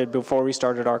process started before we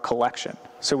started our collection.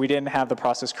 So we didn't have the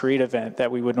process create event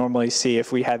that we would normally see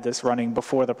if we had this running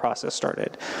before the process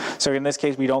started. So in this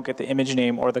case, we don't get the image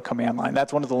name or the command line.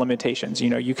 That's one of the limitations.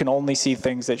 You can only see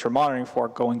things that you're monitoring for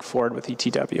going forward with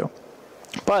ETW.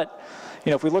 But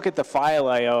if we look at the file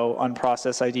I/O on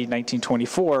process ID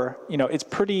 1924, it's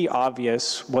pretty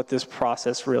obvious what this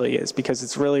process really is, because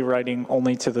it's really writing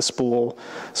only to the spool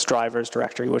drivers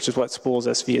directory, which is what spools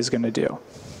SV is going to do.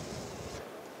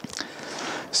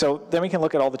 So then we can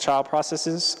look at all the child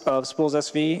processes of spools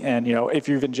SV, and if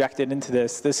you've injected into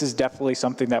this is definitely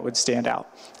something that would stand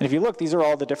out. And if you look, these are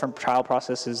all the different child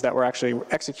processes that were actually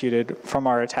executed from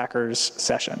our attacker's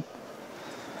session.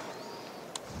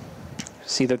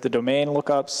 See that the domain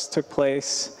lookups took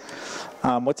place.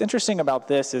 What's interesting about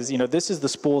this is, this is the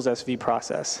spools SV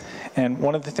process. And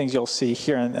one of the things you'll see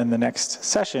here in the next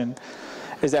session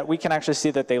is that we can actually see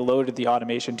that they loaded the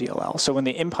automation DLL. So when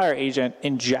the Empire agent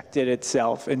injected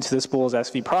itself into the spools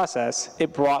SV process,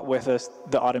 it brought with us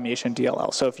the automation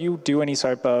DLL. So if you do any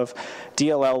type of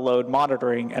DLL load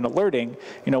monitoring and alerting,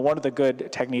 one of the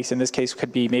good techniques in this case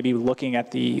could be maybe looking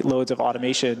at the loads of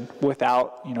automation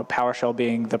without PowerShell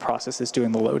being the process that's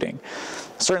doing the loading.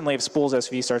 Certainly if spools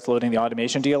SV starts loading the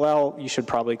automation DLL, you should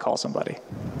probably call somebody.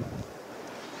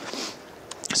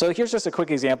 So here's just a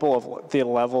quick example of the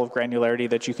level of granularity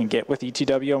that you can get with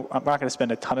ETW. I'm not going to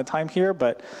spend a ton of time here,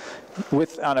 but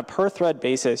on a per thread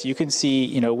basis, you can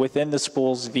see, within the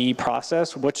spools V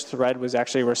process, which thread was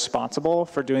actually responsible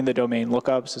for doing the domain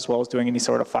lookups, as well as doing any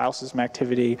sort of file system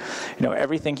activity.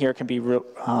 Everything here can be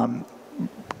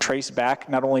traced back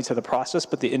not only to the process,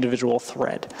 but the individual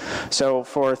thread. So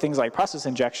for things like process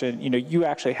injection, you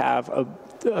actually have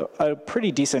a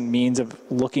pretty decent means of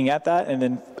looking at that and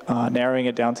then narrowing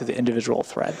it down to the individual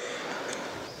thread.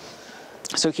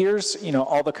 So here's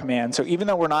all the commands. So even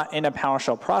though we're not in a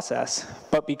PowerShell process,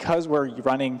 but because we're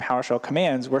running PowerShell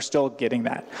commands, we're still getting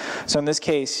that. So in this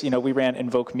case, we ran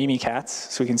invoke mimikatz,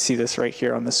 so we can see this right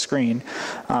here on the screen.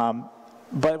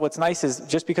 But what's nice is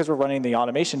just because we're running the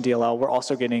automation DLL, we're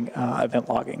also getting event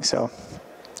logging. So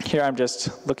here I'm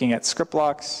just looking at script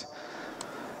blocks.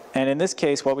 And in this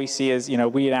case, what we see is,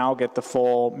 we now get the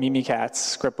full mimikatz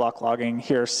script block logging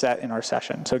here set in our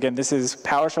session. So again, this is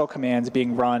PowerShell commands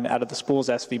being run out of the spools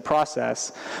SV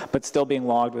process, but still being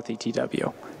logged with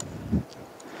ETW.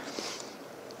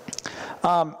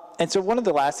 And so one of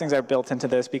the last things I built into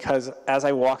this, because as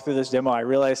I walked through this demo, I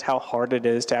realized how hard it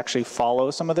is to actually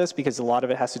follow some of this, because a lot of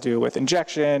it has to do with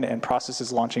injection and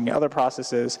processes launching other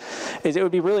processes, is it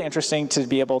would be really interesting to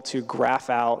be able to graph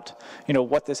out,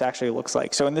 what this actually looks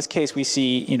like. So in this case, we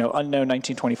see, unknown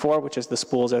 1924, which is the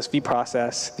spools SV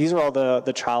process. These are all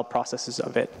the child processes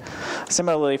of it.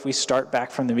 Similarly, if we start back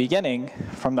from the beginning,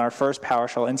 from our first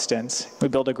PowerShell instance, we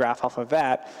build a graph off of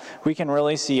that, we can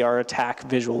really see our attack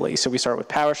visually. So we start with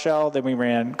PowerShell, then we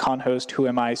ran conhost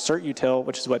whoami cert util,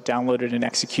 which is what downloaded and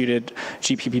executed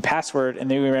GPP password,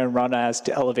 and then we ran run as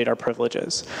to elevate our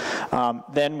privileges.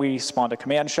 Then we spawned a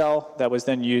command shell that was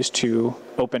then used to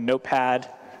open Notepad,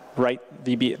 write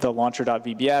the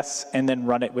launcher.vbs, and then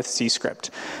run it with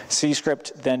cscript.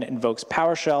 Cscript then invokes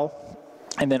PowerShell,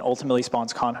 and then ultimately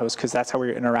spawns conhost, because that's how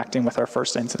we're interacting with our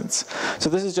first instance. So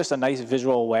this is just a nice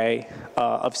visual way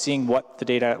of seeing what the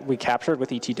data we captured with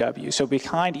ETW. So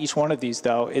behind each one of these,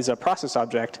 though, is a process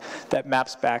object that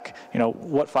maps back,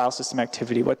 what file system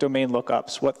activity, what domain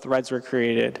lookups, what threads were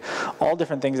created, all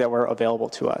different things that were available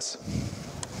to us.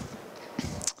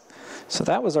 So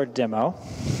that was our demo.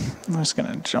 I'm just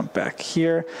going to jump back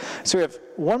here. So we have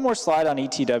one more slide on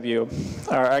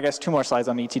ETW, or I guess two more slides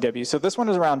on ETW. So this one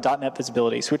is around .NET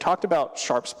visibility. So we talked about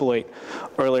Sharpsploit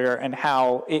earlier and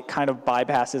how it kind of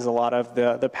bypasses a lot of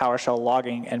the PowerShell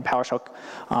logging and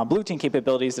PowerShell blue team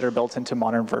capabilities that are built into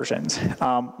modern versions.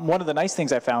 One of the nice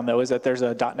things I found, though, is that there's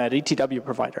a .NET ETW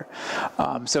provider.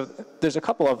 So there's a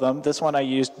couple of them. This one I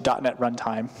used .NET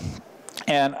Runtime.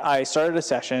 And I started a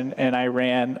session, and I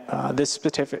ran this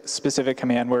specific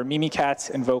command where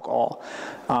mimikatz invoke all.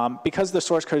 Because the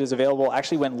source code is available, I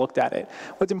actually went and looked at it.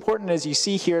 What's important is you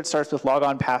see here it starts with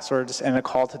logon passwords and a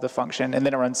call to the function, and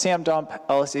then it runs samdump,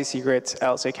 LSA secrets,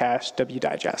 LSA cache,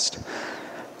 wdigest.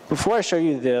 Before I show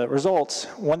you the results,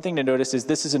 one thing to notice is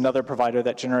this is another provider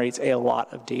that generates a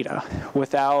lot of data.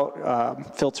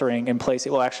 Without filtering in place,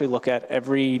 it will actually look at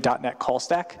every .NET call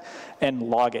stack and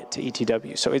log it to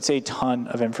ETW. So it's a ton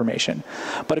of information.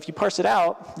 But if you parse it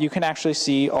out, you can actually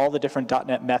see all the different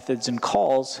 .NET methods and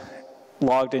calls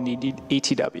logged in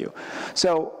ETW.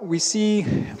 So we see,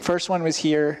 first one was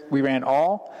here, we ran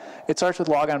all. It starts with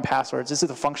logon passwords. This is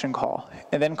the function call,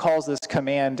 and then calls this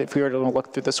command if we were to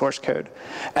look through the source code.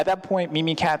 At that point,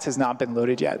 mimikatz has not been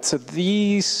loaded yet. So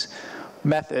these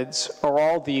methods are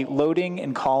all the loading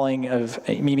and calling of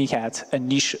mimikatz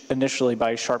initially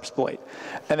by Sharpsploit.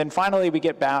 And then finally, we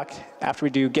get back, after we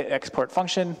do get export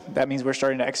function, that means we're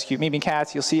starting to execute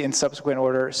mimikatz. You'll see in subsequent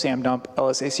order, samdump,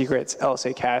 LSA secrets,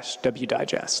 LSA cache,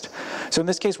 wdigest. So in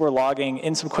this case, we're logging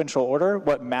in sequential order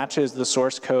what matches the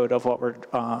source code of what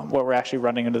we're actually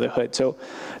running under the hood. So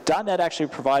 .NET actually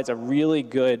provides a really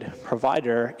good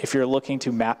provider if you're looking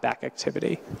to map back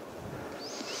activity.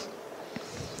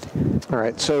 All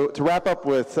right, so to wrap up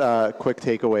with quick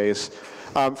takeaways,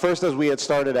 first, as we had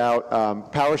started out,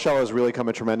 PowerShell has really come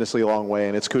a tremendously long way,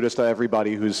 and it's kudos to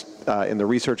everybody who's in the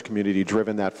research community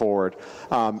driven that forward.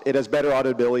 It has better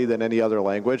auditability than any other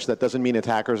language. That doesn't mean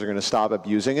attackers are going to stop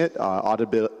abusing it.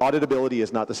 Auditability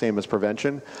is not the same as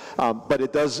prevention, but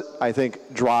it does, I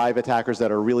think, drive attackers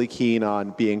that are really keen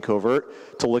on being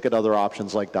covert to look at other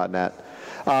options like .NET.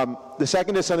 The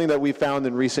second is something that we've found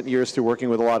in recent years through working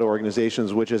with a lot of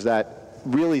organizations, which is that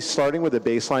really starting with a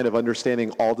baseline of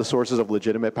understanding all the sources of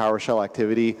legitimate PowerShell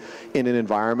activity in an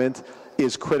environment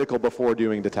is critical before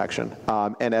doing detection.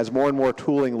 And as more and more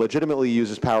tooling legitimately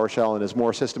uses PowerShell, and as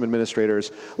more system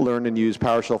administrators learn and use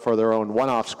PowerShell for their own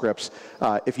one-off scripts,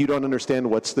 if you don't understand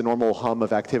what's the normal hum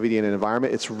of activity in an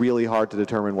environment, it's really hard to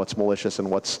determine what's malicious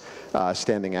and what's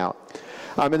standing out.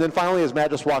 And then finally, as Matt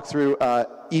just walked through,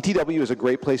 ETW is a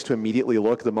great place to immediately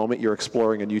look the moment you're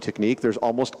exploring a new technique. There's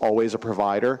almost always a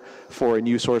provider for a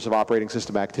new source of operating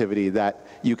system activity that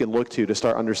you can look to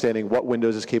start understanding what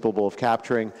Windows is capable of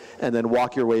capturing, and then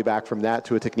walk your way back from that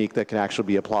to a technique that can actually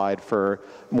be applied for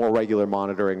more regular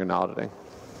monitoring and auditing.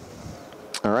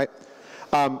 All right.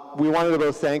 We wanted to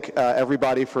both thank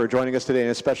everybody for joining us today,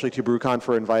 and especially to BruCON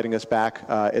for inviting us back.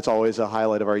 It's always a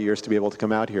highlight of our years to be able to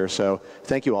come out here, so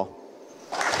thank you all.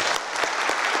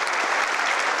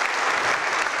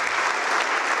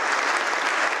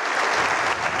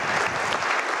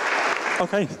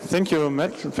 Okay, thank you,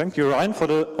 Matt. Thank you, Ryan, for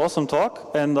the awesome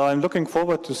talk. And I'm looking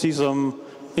forward to see some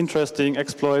interesting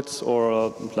exploits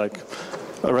or like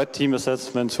red team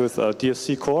assessments with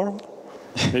DSC core.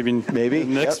 Maybe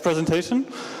next presentation.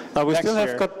 We still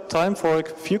have got time for a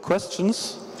few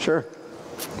questions. Sure.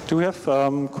 Do we have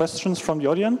questions from the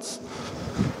audience?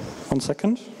 1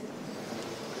 second.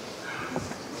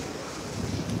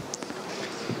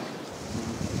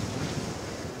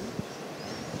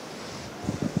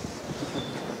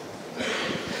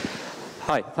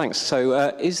 Hi, thanks.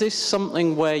 So is this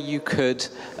something where you could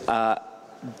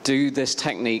do this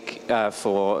technique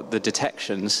for the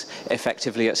detections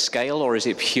effectively at scale, or is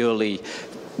it purely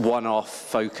one-off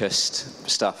focused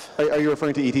stuff? Are you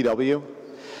referring to ETW?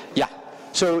 Yeah.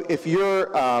 So if you're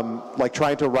like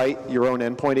trying to write your own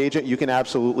endpoint agent, you can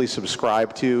absolutely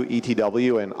subscribe to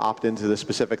ETW and opt into the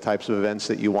specific types of events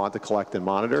that you want to collect and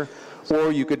monitor.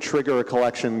 Or you could trigger a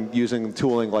collection using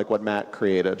tooling like what Matt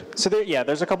created. So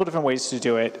there's a couple different ways to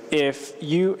do it. If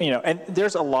and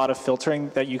there's a lot of filtering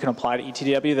that you can apply to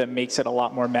ETW that makes it a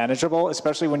lot more manageable,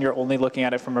 especially when you're only looking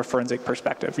at it from a forensic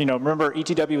perspective. Remember,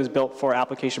 ETW was built for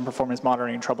application performance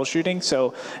monitoring and troubleshooting,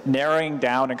 so narrowing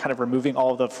down and kind of removing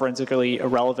all of the forensically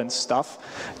irrelevant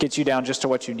stuff gets you down just to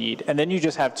what you need. And then you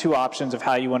just have two options of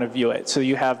how you want to view it. So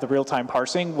you have the real-time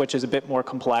parsing, which is a bit more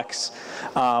complex,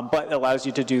 but allows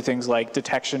you to do things like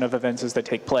detection of events as they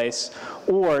take place,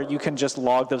 or you can just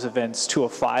log those events to a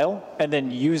file and then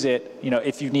use it,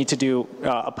 if you need to do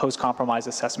a post-compromise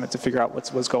assessment to figure out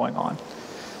what's going on.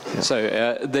 So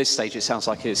at this stage, it sounds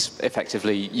like it's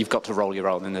effectively you've got to roll your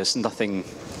own, and there's nothing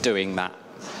doing that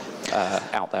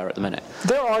out there at the minute.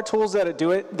 There are tools that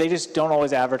do it. They just don't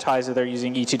always advertise that they're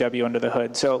using ETW under the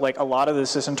hood. So like a lot of the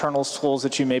sysinternals tools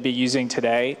that you may be using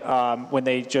today, when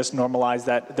they just normalize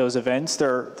those events,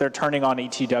 they're turning on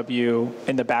ETW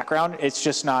in the background. It's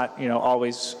just not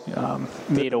always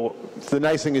made. The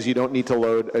nice thing is you don't need to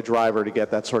load a driver to get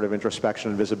that sort of introspection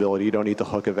and visibility. You don't need to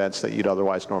hook events that you'd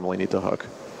otherwise normally need to hook.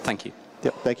 Thank you.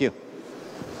 Yep, thank you.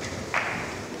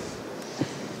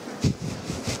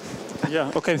 Yeah,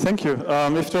 okay, thank you.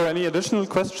 If there are any additional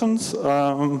questions,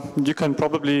 you can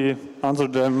probably answer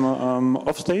them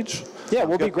off stage. Yeah,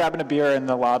 we'll be grabbing a beer in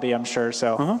the lobby, I'm sure.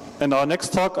 So. And our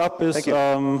next talk up is, thank you.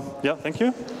 yeah, thank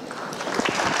you.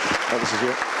 Oh, this is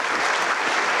you.